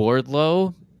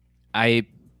Wardlow. I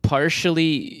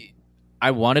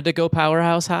wanted to go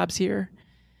Powerhouse Hobbs here.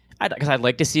 Because I'd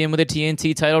like to see him with a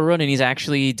TNT title run, and he's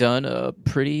actually done a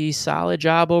pretty solid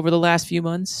job over the last few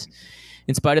months.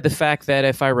 In spite of the fact that,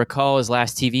 if I recall, his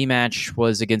last TV match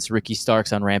was against Ricky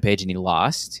Starks on Rampage, and he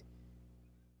lost.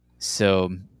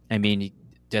 So, I mean,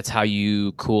 that's how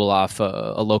you cool off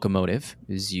a locomotive,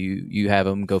 is you have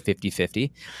him go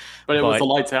 50-50. But it was a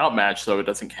lights out match, so it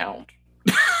doesn't count.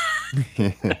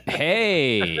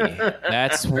 Hey,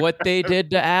 that's what they did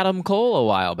to Adam Cole a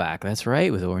while back. That's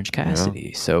right, with Orange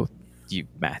Cassidy. Yeah. So,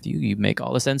 Matthew, you make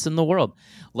all the sense in the world.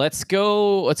 Let's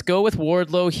go with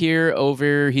Wardlow here.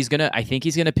 I think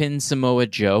he's gonna pin Samoa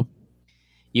Joe.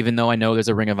 Even though I know there's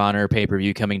a Ring of Honor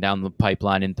pay-per-view coming down the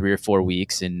pipeline in 3 or 4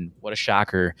 weeks, and what a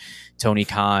shocker, Tony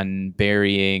Khan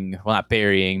having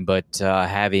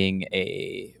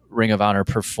a Ring of Honor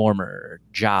performer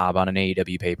job on an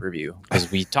AEW pay-per-view, because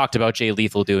we talked about Jay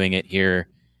Lethal doing it here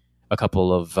a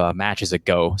couple of matches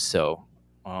ago. So,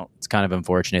 well, it's kind of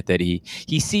unfortunate that he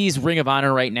sees Ring of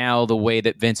Honor right now the way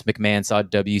that Vince McMahon saw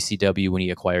WCW when he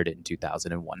acquired it in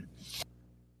 2001.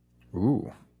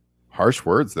 Ooh, harsh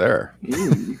words there.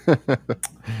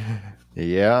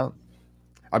 Yeah.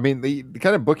 I mean, you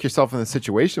kind of book yourself in a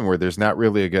situation where there's not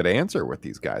really a good answer with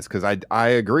these guys, because I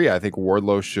agree. I think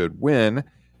Wardlow should win.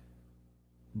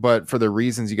 But for the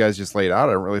reasons you guys just laid out,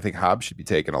 I don't really think Hobbs should be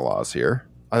taking a loss here.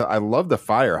 I love the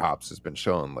fire Hobbs has been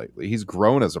shown lately. He's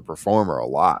grown as a performer a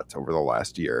lot over the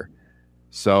last year.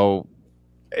 So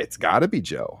it's got to be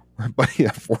Joe. But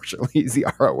unfortunately, he's the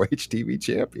ROH TV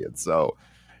champion. So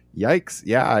yikes.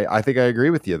 Yeah, I think I agree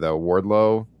with you, though.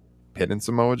 Wardlow pinning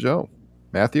Samoa Joe.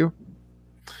 Matthew?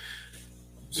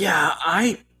 Yeah,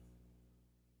 I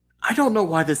don't know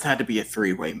why this had to be a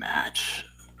 3-way match.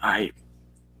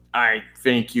 I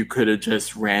think you could have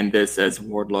just ran this as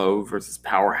Wardlow versus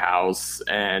Powerhouse,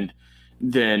 and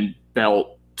then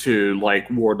belt to like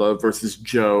Wardlow versus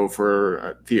Joe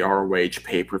for the ROH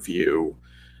pay-per-view,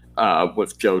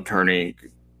 with Joe turning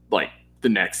like the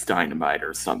next Dynamite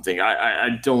or something.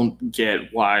 I don't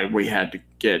get why we had to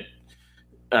get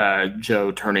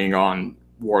Joe turning on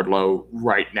Wardlow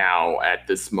right now at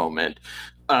this moment.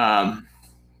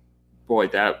 Boy,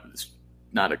 that was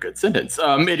not a good sentence.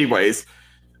 Anyways,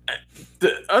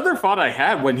 the other thought I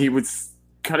had when he was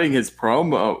cutting his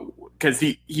promo, because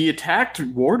he attacked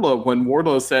Wardlow when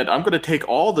Wardlow said, "I'm going to take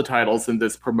all the titles in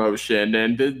this promotion,"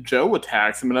 and then Joe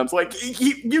attacks him, and I was like,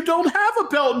 "You don't have a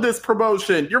belt in this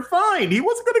promotion. You're fine. He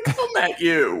wasn't going to come at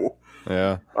you."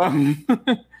 Yeah.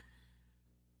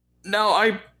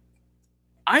 No,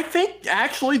 I think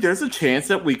actually there's a chance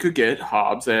that we could get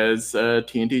Hobbs as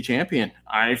TNT champion.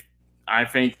 I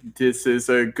think this is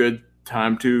a good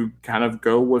time to kind of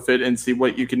go with it and see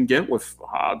what you can get with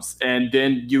Hobbs. And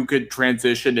then you could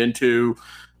transition into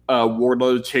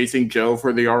Wardlow chasing Joe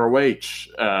for the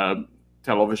ROH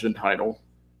television title.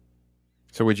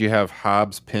 So would you have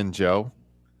Hobbs pin Joe?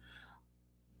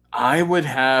 I would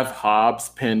have Hobbs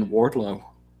pin Wardlow.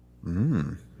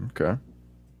 Okay.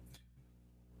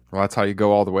 Well, that's how you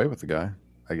go all the way with the guy,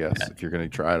 I guess, if you're going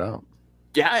to try it out.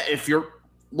 Yeah, if you're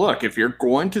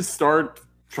going to start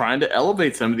trying to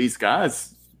elevate some of these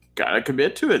guys, gotta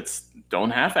commit to it.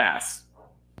 Don't half-ass.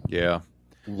 Yeah.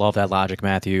 Love that logic,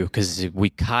 Matthew, because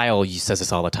Kyle says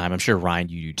this all the time. I'm sure Ryan,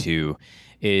 you do too,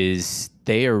 is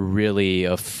they are really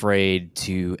afraid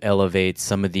to elevate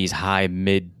some of these high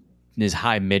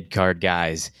mid-card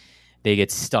guys. They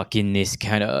get stuck in this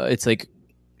kind of, it's like,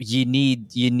 you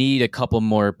need a couple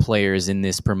more players in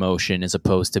this promotion as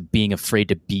opposed to being afraid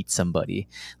to beat somebody.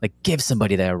 Like, give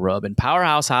somebody that rub. And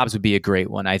Powerhouse Hobbs would be a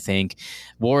great one, I think.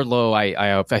 Wardlow,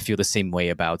 I feel the same way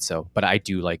about. So, but I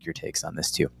do like your takes on this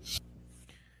too.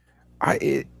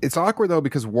 It's awkward though,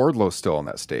 because Wardlow's still on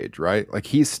that stage, right? Like,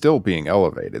 he's still being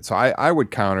elevated. So I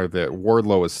would counter that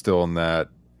Wardlow is still in that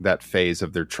phase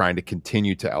of they're trying to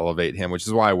continue to elevate him, which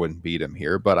is why I wouldn't beat him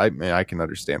here. But I can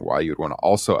understand why you'd want to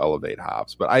also elevate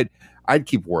Hobbs. But I'd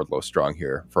keep Wardlow strong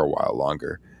here for a while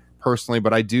longer, personally.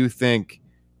 But I do think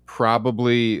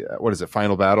probably, what is it?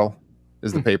 Final Battle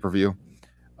is the pay-per-view.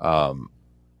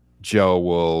 Joe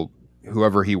will,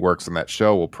 whoever he works on that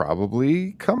show, will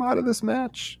probably come out of this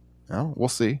match. No, we'll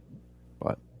see.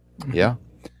 But yeah.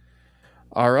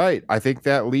 All right. I think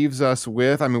that leaves us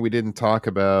with, we didn't talk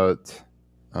about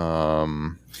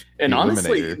and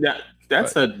honestly,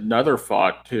 that's another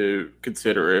thought to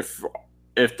consider.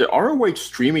 If the ROH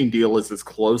streaming deal is as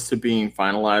close to being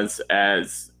finalized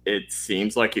as it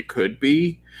seems like it could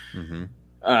be,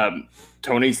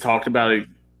 Tony's talked about it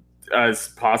as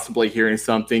possibly hearing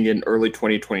something in early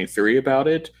 2023 about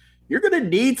it. You're going to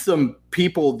need some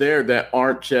people there that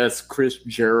aren't just Chris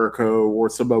Jericho or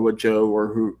Samoa Joe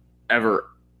or whoever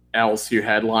else you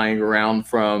had lying around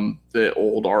from the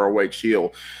old ROH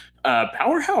deal.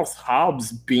 Powerhouse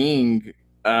Hobbs being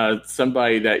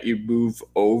somebody that you move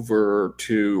over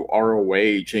to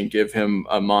ROH and give him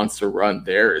a monster run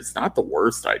there is not the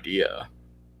worst idea.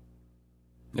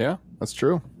 Yeah, that's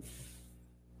true.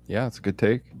 Yeah, it's a good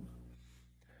take.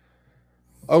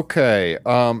 Okay,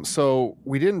 so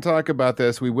we didn't talk about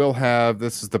this.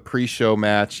 This is the pre-show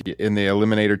match in the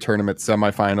Eliminator Tournament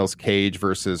semifinals, Cage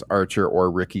versus Archer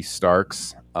or Ricky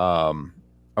Starks.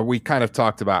 We kind of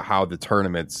talked about how the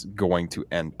tournament's going to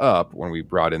end up when we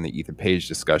brought in the Ethan Page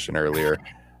discussion earlier.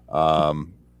 I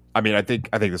think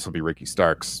this will be Ricky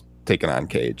Starks taking on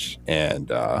Cage and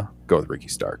go with Ricky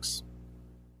Starks.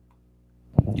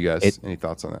 You guys, any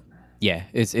thoughts on that? Yeah,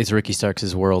 it's Ricky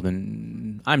Starks' world,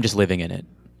 and I'm just living in it.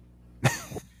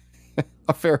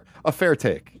 a fair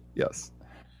take. Yes.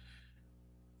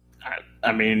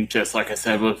 I mean, just like I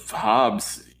said with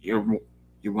Hobbs, you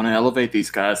want to elevate these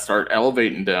guys, start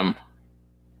elevating them.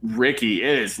 Ricky,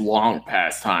 it is long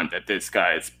past time that this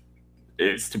guy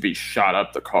is to be shot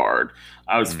up the card.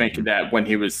 I was thinking that when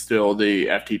he was still the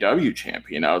FTW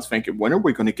champion, I was thinking, when are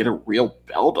we going to get a real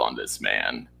belt on this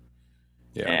man?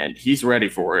 Yeah. And he's ready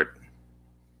for it.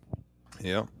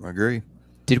 Yeah, I agree.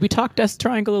 Did we talk Death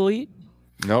Triangle Elite?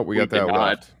 No, we got that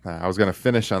left. I was going to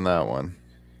finish on that one.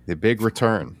 The big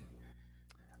return.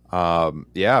 For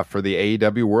the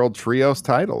AEW World Trios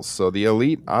titles. So the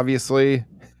Elite obviously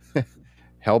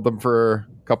held them for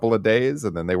a couple of days,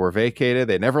 and then they were vacated.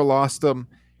 They never lost them.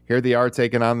 Here they are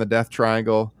taking on the Death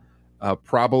Triangle.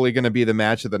 Probably going to be the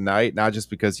match of the night, not just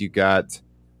because you got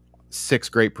 6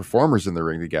 great performers in the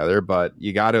ring together, but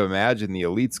you got to imagine the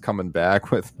Elite's coming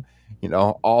back with,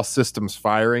 all systems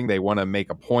firing. They want to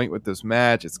make a point with this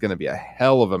match. It's going to be a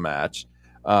hell of a match.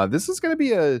 This is going to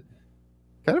be a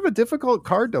kind of a difficult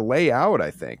card to lay out, I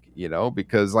think,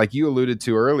 because like you alluded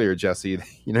to earlier, Jesse,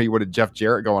 you would have Jeff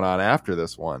Jarrett going on after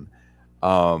this one.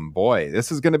 Boy,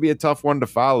 this is going to be a tough one to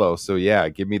follow. So yeah,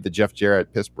 give me the Jeff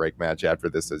Jarrett piss break match after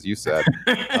this, as you said.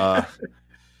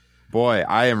 Boy,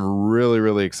 I am really,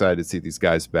 really excited to see these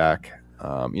guys back.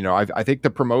 I think the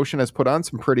promotion has put on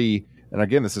some pretty, and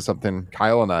again, this is something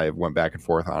Kyle and I went back and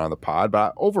forth on the pod,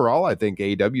 but overall, I think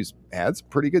AEW's had some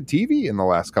pretty good TV in the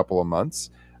last couple of months.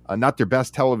 Not their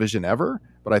best television ever,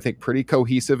 but I think pretty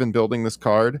cohesive in building this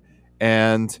card.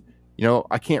 And,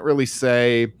 I can't really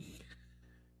say,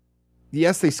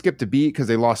 yes, they skipped a beat because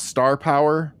they lost star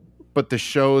power, but the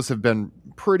shows have been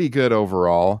pretty good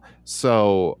overall.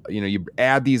 So, you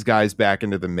add these guys back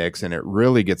into the mix, and it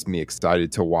really gets me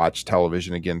excited to watch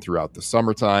television again throughout the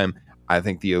summertime. I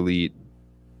think the Elite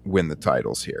win the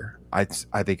titles here. I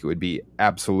think it would be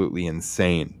absolutely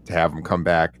insane to have them come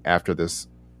back after this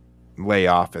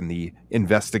layoff and the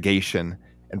investigation,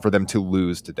 and for them to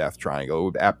lose to Death Triangle. It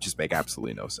would just make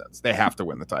absolutely no sense. They have to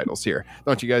win the titles here.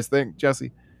 Don't you guys think,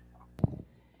 Jesse?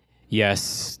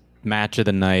 Yes. Match of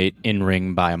the night, in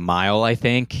ring by a mile, I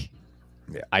think.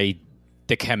 Yeah.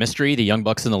 The chemistry, the Young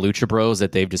Bucks and the Lucha Bros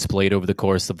that they've displayed over the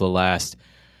course of the last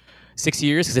 6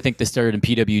 years, because I think they started in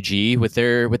PWG with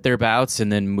their bouts,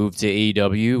 and then moved to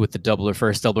AEW with the Double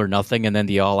or Nothing, and then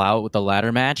the All Out with the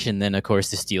ladder match, and then of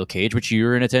course the Steel Cage, which you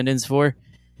were in attendance for.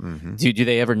 Mm-hmm. Do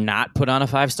they ever not put on a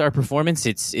 5-star performance?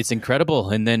 It's incredible.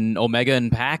 And then Omega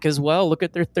and Pac as well. Look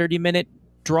at their 30-minute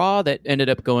draw that ended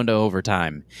up going to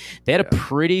overtime. They had a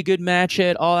pretty good match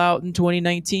at All Out in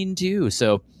 2019 too.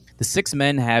 So the 6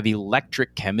 men have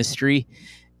electric chemistry.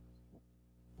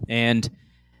 And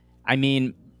I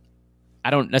mean, I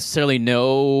don't necessarily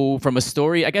know from a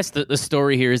story. I guess the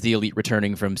story here is the Elite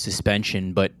returning from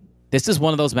suspension, but this is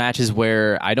one of those matches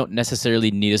where I don't necessarily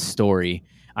need a story.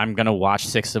 I'm going to watch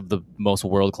 6 of the most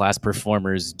world-class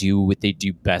performers do what they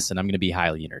do best, and I'm going to be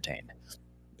highly entertained.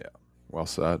 Yeah, well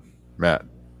said. Matt.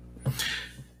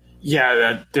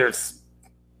 Yeah,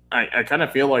 I kind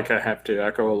of feel like I have to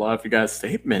echo a lot of you guys'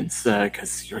 statements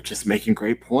because you're just making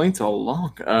great points all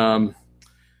along.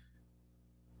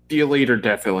 The Elite are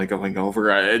definitely going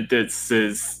over. This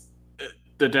is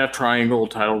the Death Triangle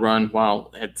title run.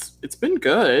 While it's been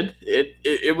good,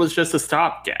 it was just a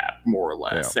stopgap, more or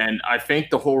less. Yeah. And I think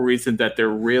the whole reason that they're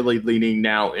really leaning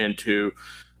now into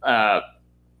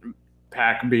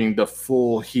Pac being the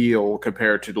full heel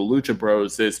compared to the Lucha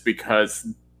Bros is because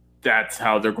that's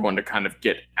how they're going to kind of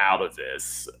get out of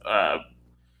this.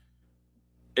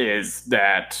 Is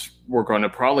that we're going to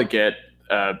probably get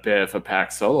a bit of a Pac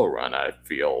solo run, I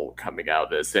feel, coming out of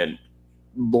this. And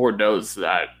Lord knows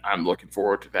that I'm looking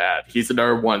forward to that. He's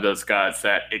another one of those guys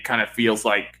that it kind of feels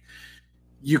like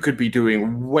you could be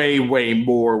doing way, way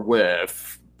more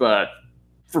with, but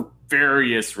for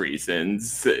various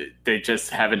reasons, they just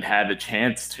haven't had a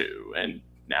chance to. And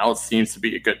now it seems to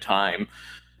be a good time.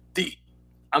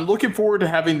 I'm looking forward to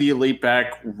having the Elite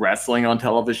back wrestling on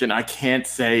television. I can't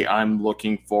say I'm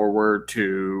looking forward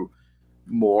to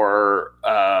more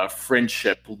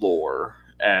friendship lore,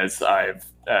 as I've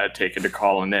taken to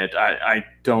calling it. I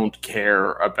don't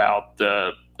care about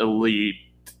the Elite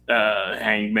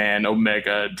Hangman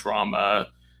Omega drama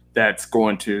that's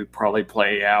going to probably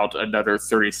play out another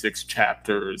 36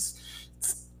 chapters.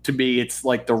 To me, it's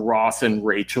like the Ross and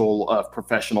Rachel of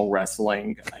professional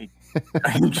wrestling.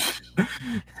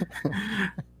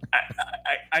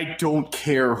 I don't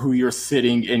care who you're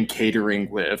sitting in catering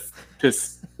with.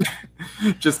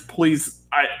 Just please,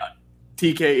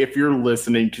 TK, if you're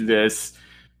listening to this,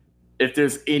 if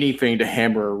there's anything to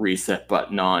hammer a reset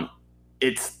button on,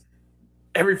 it's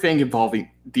everything involving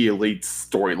the Elite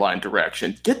storyline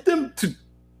direction. Get them to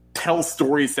tell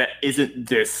stories that isn't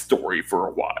this story for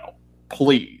a while,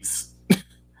 please.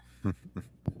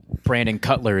 Brandon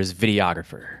Cutler is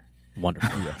videographer.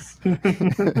 Wonderful. Yes.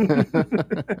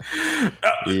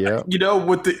 Yeah. You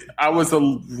know, I was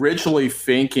originally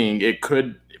thinking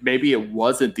maybe it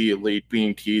wasn't the Elite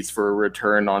being teased for a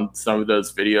return on some of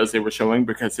those videos they were showing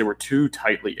because they were too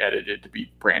tightly edited to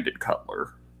be Brandon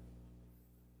Cutler.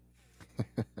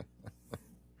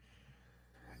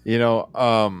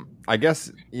 I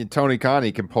guess Tony Khan,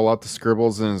 he can pull out the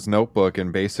scribbles in his notebook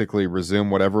and basically resume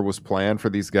whatever was planned for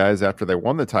these guys after they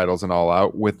won the titles and All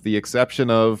Out, with the exception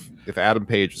of if Adam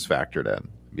Page is factored in,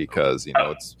 because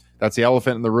that's the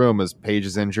elephant in the room. As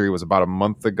Page's injury was about a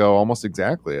month ago, almost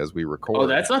exactly as we record. Oh,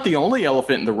 that's not the only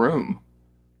elephant in the room.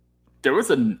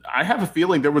 I have a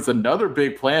feeling there was another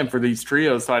big plan for these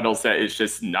trios titles that is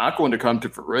just not going to come to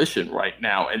fruition right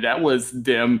now, and that was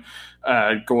them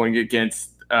going against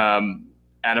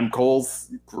Adam Cole's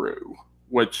crew,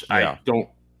 which I don't.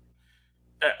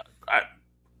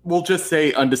 We'll just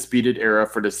say Undisputed Era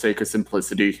for the sake of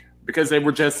simplicity, because they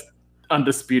were just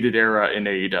Undisputed Era in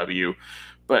AEW.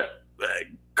 But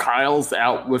Kyle's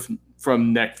out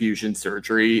from neck fusion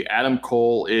surgery. Adam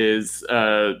Cole is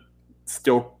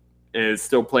still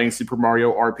playing Super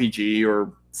Mario RPG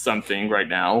or something right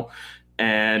now,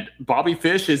 and Bobby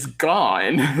Fish is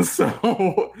gone.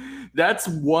 So that's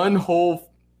one whole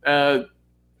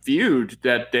feud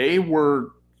that they were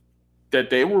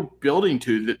building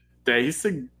to, that they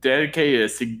dedicated a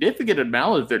significant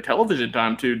amount of their television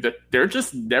time to, that they're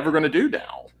just never going to do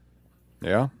now.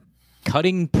 Yeah.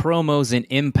 Cutting promos and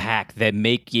impact that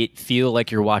make it feel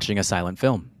like you're watching a silent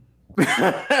film.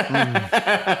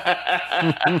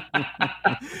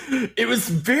 It was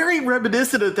very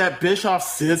reminiscent of that Bischoff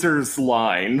Scissors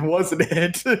line, wasn't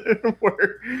it?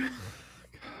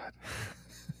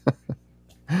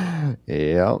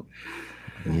 Yeah.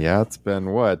 It's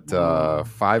been what,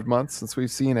 5 months since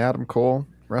we've seen Adam Cole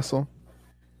wrestle?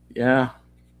 Yeah.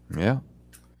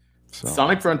 So.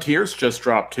 Sonic Frontiers just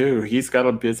dropped too. He's got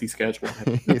a busy schedule.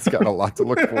 He's got a lot to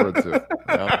look forward to.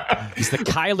 Yeah. He's the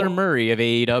Kyler Murray of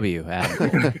AEW.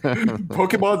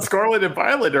 Pokemon Scarlet and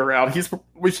Violet are out.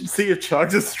 We should see if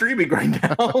Chugs is streaming right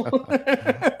now.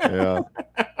 Yeah.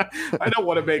 I don't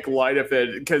want to make light of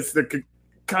it, because the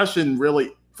concussion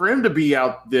really, for him to be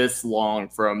out this long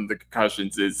from the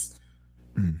concussions is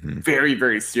very,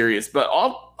 very serious. But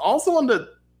also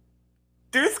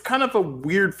there's kind of a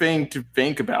weird thing to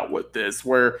think about with this,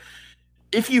 where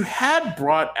if you had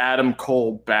brought Adam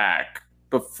Cole back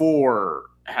before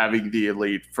having the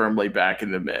Elite firmly back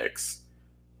in the mix,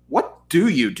 what do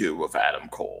you do with Adam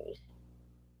Cole?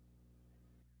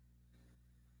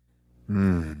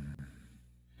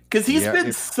 Because he's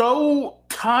been so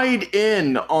tied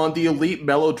in on the Elite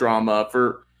melodrama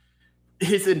for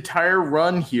his entire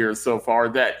run here so far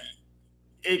that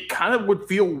it kind of would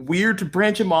feel weird to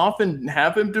branch him off and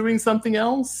have him doing something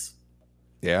else.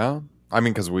 Yeah. I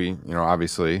mean, because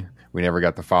obviously we never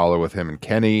got to follow with him and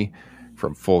Kenny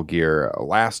from Full Gear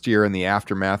last year in the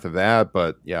aftermath of that.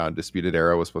 But yeah, Undisputed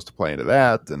Era was supposed to play into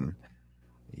that. And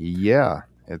yeah.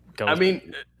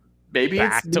 Maybe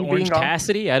back it's to Orange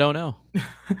Cassidy. I don't know.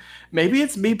 Maybe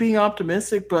it's me being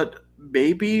optimistic, but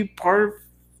maybe part of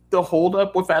the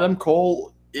holdup with Adam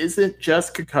Cole isn't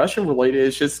just concussion related.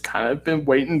 It's just kind of been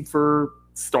waiting for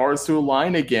stars to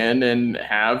align again and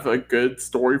have a good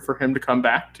story for him to come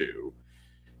back to.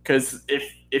 Because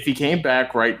if he came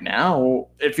back right now,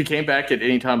 if he came back at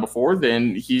any time before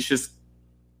then, he's just,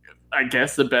 I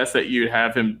guess the best that you'd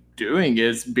have him doing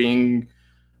is being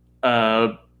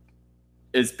a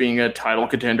title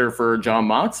contender for Jon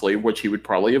Moxley, which he would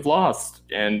probably have lost.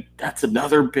 And that's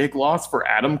another big loss for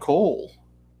Adam Cole.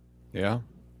 Yeah.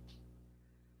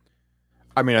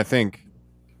 I mean, I think,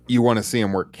 you want to see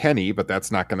him work Kenny, but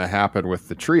that's not going to happen with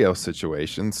the trio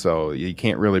situation. So you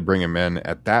can't really bring him in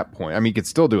at that point. I mean, you could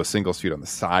still do a singles feud on the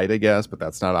side, I guess, but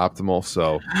that's not optimal.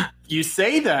 So you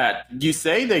say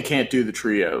they can't do the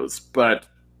trios, but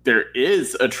there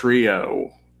is a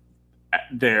trio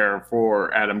there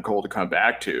for Adam Cole to come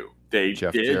back to. They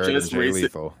Jeff did Jarrett just and Jay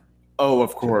Lethal. Oh,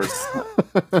 of course.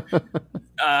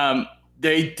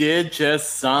 They did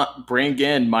just bring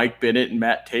in Mike Bennett and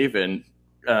Matt Taven.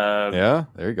 Yeah,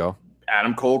 there you go.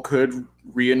 Adam Cole could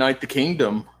reunite the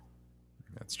kingdom.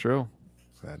 That's true.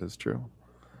 That is true.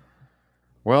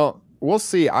 Well, we'll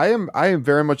see. I am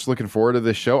very much looking forward to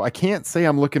this show. I can't say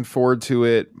I'm looking forward to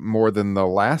it more than the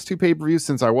last two pay-per-views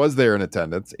since I was there in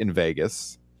attendance in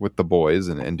Vegas with the boys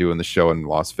and doing the show in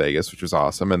Las Vegas, which was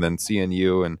awesome. And then seeing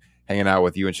you and hanging out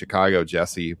with you in Chicago,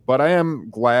 Jesse. But I am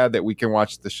glad that we can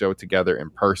watch the show together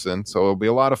in person. So it'll be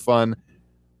a lot of fun.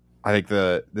 I think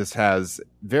this has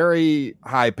very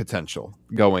high potential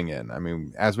going in. I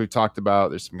mean, as we've talked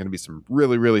about, there's going to be some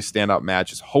really, really standout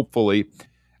matches, hopefully.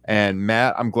 And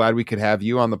Matt, I'm glad we could have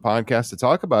you on the podcast to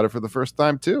talk about it for the first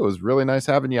time, too. It was really nice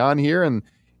having you on here and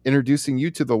introducing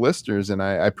you to the listeners. And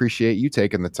I appreciate you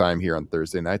taking the time here on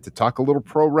Thursday night to talk a little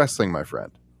pro wrestling, my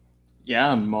friend.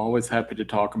 Yeah, I'm always happy to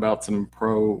talk about some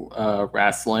pro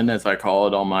wrestling, as I call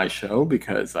it on my show,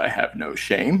 because I have no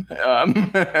shame.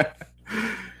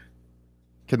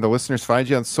 Can the listeners find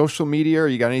you on social media, or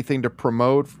you got anything to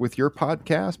promote with your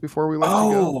podcast before we let you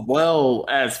go? Oh, well,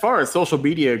 as far as social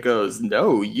media goes,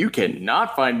 no, you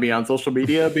cannot find me on social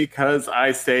media because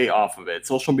I stay off of it.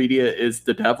 Social media is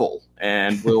the devil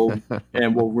and will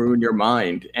ruin your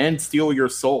mind and steal your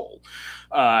soul.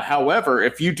 However,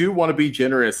 if you do want to be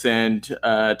generous and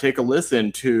take a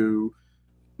listen to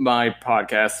my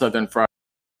podcast, Southern Fried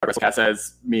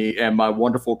as me and my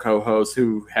wonderful co-host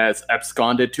who has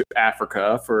absconded to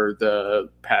Africa for the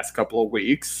past couple of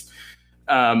weeks.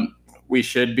 We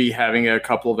should be having a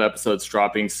couple of episodes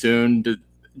dropping soon.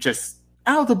 Just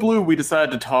out of the blue, we decided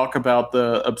to talk about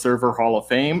the Observer Hall of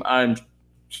Fame. I'm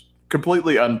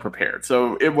completely unprepared.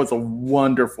 So it was a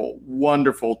wonderful,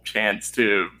 wonderful chance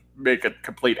to make a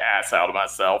complete ass out of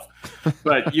myself.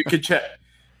 But you could check...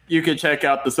 You can check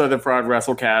out the Southern Fried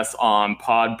WrestleCast on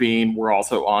Podbean. We're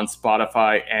also on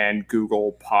Spotify and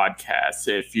Google Podcasts.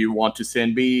 If you want to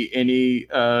send me any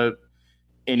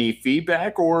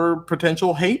feedback or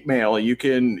potential hate mail, you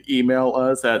can email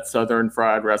us at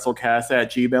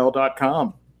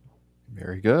southernfriedwrestlecast@gmail.com.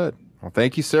 Very good. Well,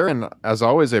 thank you, sir. And as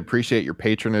always, I appreciate your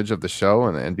patronage of the show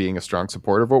and being a strong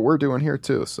supporter of what we're doing here,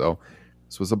 too. So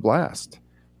this was a blast.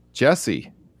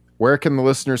 Jesse, where can the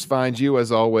listeners find you,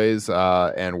 as always,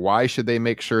 and why should they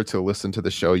make sure to listen to the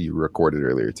show you recorded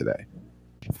earlier today?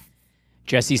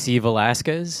 Jesse C.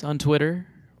 Velasquez on Twitter.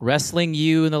 Wrestling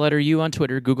U and the letter U on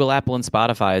Twitter. Google, Apple, and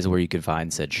Spotify is where you can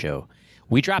find said show.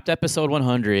 We dropped episode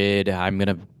 100. I'm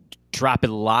going to drop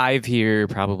it live here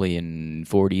probably in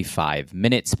 45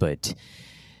 minutes, but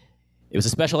it was a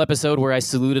special episode where I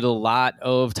saluted a lot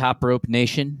of Top Rope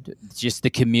Nation, just the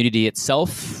community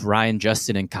itself, Ryan,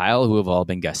 Justin, and Kyle, who have all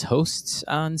been guest hosts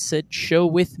on said show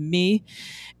with me.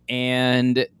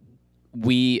 And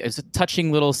it's a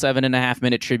touching little 7.5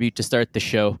 minute tribute to start the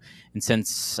show. And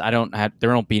since there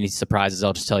won't be any surprises,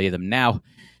 I'll just tell you them now.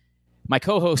 My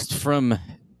co-host from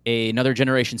another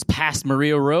generation's past,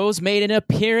 Maria Rose, made an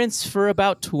appearance for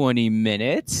about 20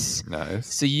 minutes. Nice.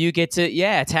 So you get to,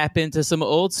 tap into some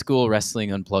old school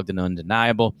wrestling, unplugged and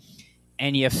undeniable.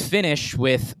 And you finish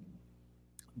with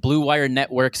Blue Wire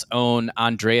Network's own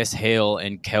Andreas Hale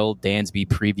and Kel Dansby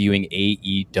previewing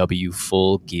AEW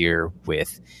Full Gear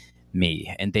with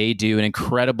me. And they do an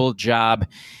incredible job.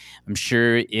 I'm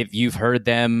sure if you've heard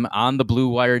them on the Blue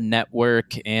Wire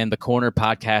Network, and the Corner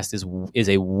podcast is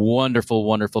a wonderful,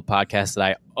 wonderful podcast that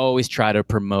I always try to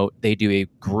promote. They do a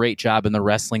great job in the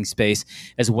wrestling space,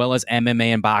 as well as MMA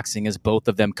and boxing, as both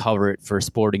of them cover it for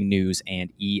Sporting News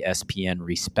and ESPN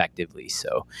respectively.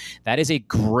 So that is a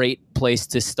great place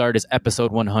to start as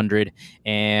episode 100.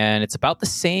 And it's about the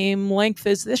same length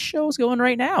as this show is going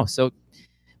right now. So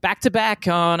back-to-back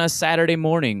on a Saturday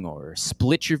morning, or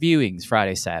split your viewings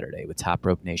Friday, Saturday with Top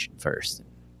Rope Nation first.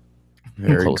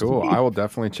 Very cool. I will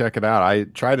definitely check it out. I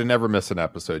try to never miss an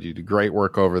episode. You do great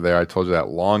work over there. I told you that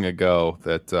long ago,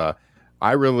 that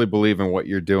I really believe in what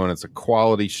you're doing. It's a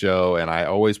quality show, and I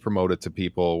always promote it to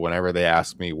people whenever they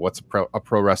ask me what's a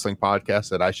pro wrestling podcast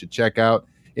that I should check out.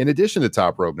 In addition to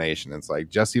Top Rope Nation, it's like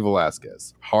Jesse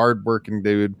Velasquez, hardworking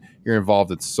dude. You're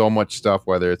involved in so much stuff,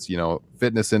 whether it's,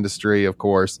 fitness industry, of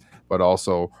course, but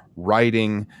also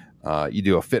writing. You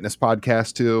do a fitness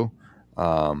podcast too,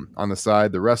 on the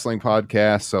side, the wrestling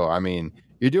podcast. So, I mean,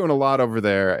 you're doing a lot over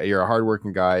there. You're a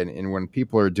hardworking guy, and when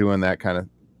people are doing that kind of,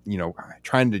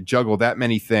 trying to juggle that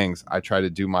many things, I try to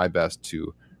do my best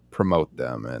to promote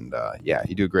them. And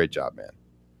you do a great job, man.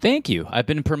 Thank you. I've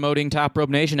been promoting Top Rope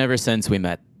Nation ever since we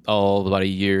met about a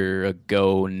year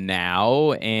ago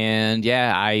now. And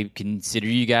I consider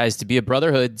you guys to be a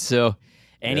brotherhood. So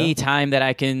anytime that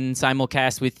I can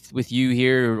simulcast with you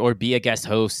here or be a guest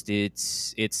host,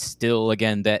 it's still,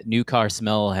 again, that new car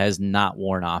smell has not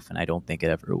worn off, and I don't think it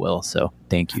ever will. So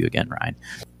thank you again, Ryan.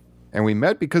 And we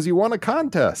met because you won a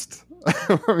contest.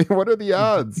 I mean, what are the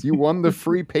odds? You won the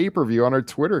free pay-per-view on our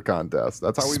Twitter contest.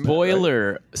 That's how we met,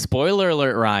 right? Spoiler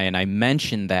alert, Ryan. I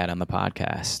mentioned that on the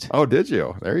podcast. Oh, did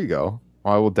you? There you go.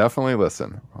 Well, I will definitely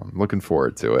listen. I'm looking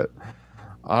forward to it.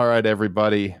 All right,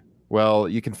 everybody. Well,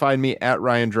 you can find me at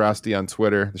Ryan Drosty on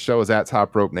Twitter. The show is at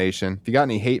Top Rope Nation. If you got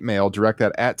any hate mail, direct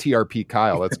that at TRP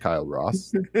Kyle. That's Kyle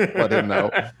Ross. Let him know.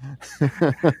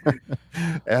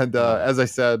 And as I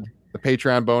said, the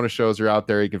Patreon bonus shows are out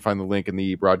there. You can find the link in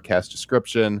the broadcast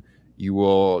description. You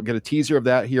will get a teaser of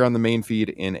that here on the main feed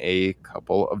in a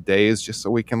couple of days, just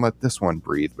so we can let this one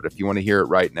breathe. But if you want to hear it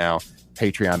right now,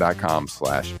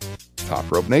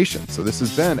 patreon.com/Top Rope Nation. So this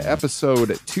has been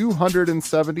episode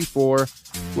 274.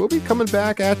 We'll be coming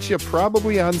back at you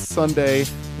probably on Sunday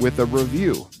with a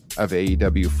review of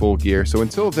AEW Full Gear. So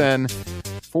until then,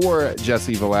 for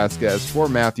Jesse Velasquez, for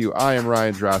Matthew, I am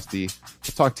Ryan Drosty.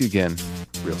 We'll talk to you again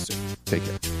real soon. Take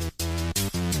care.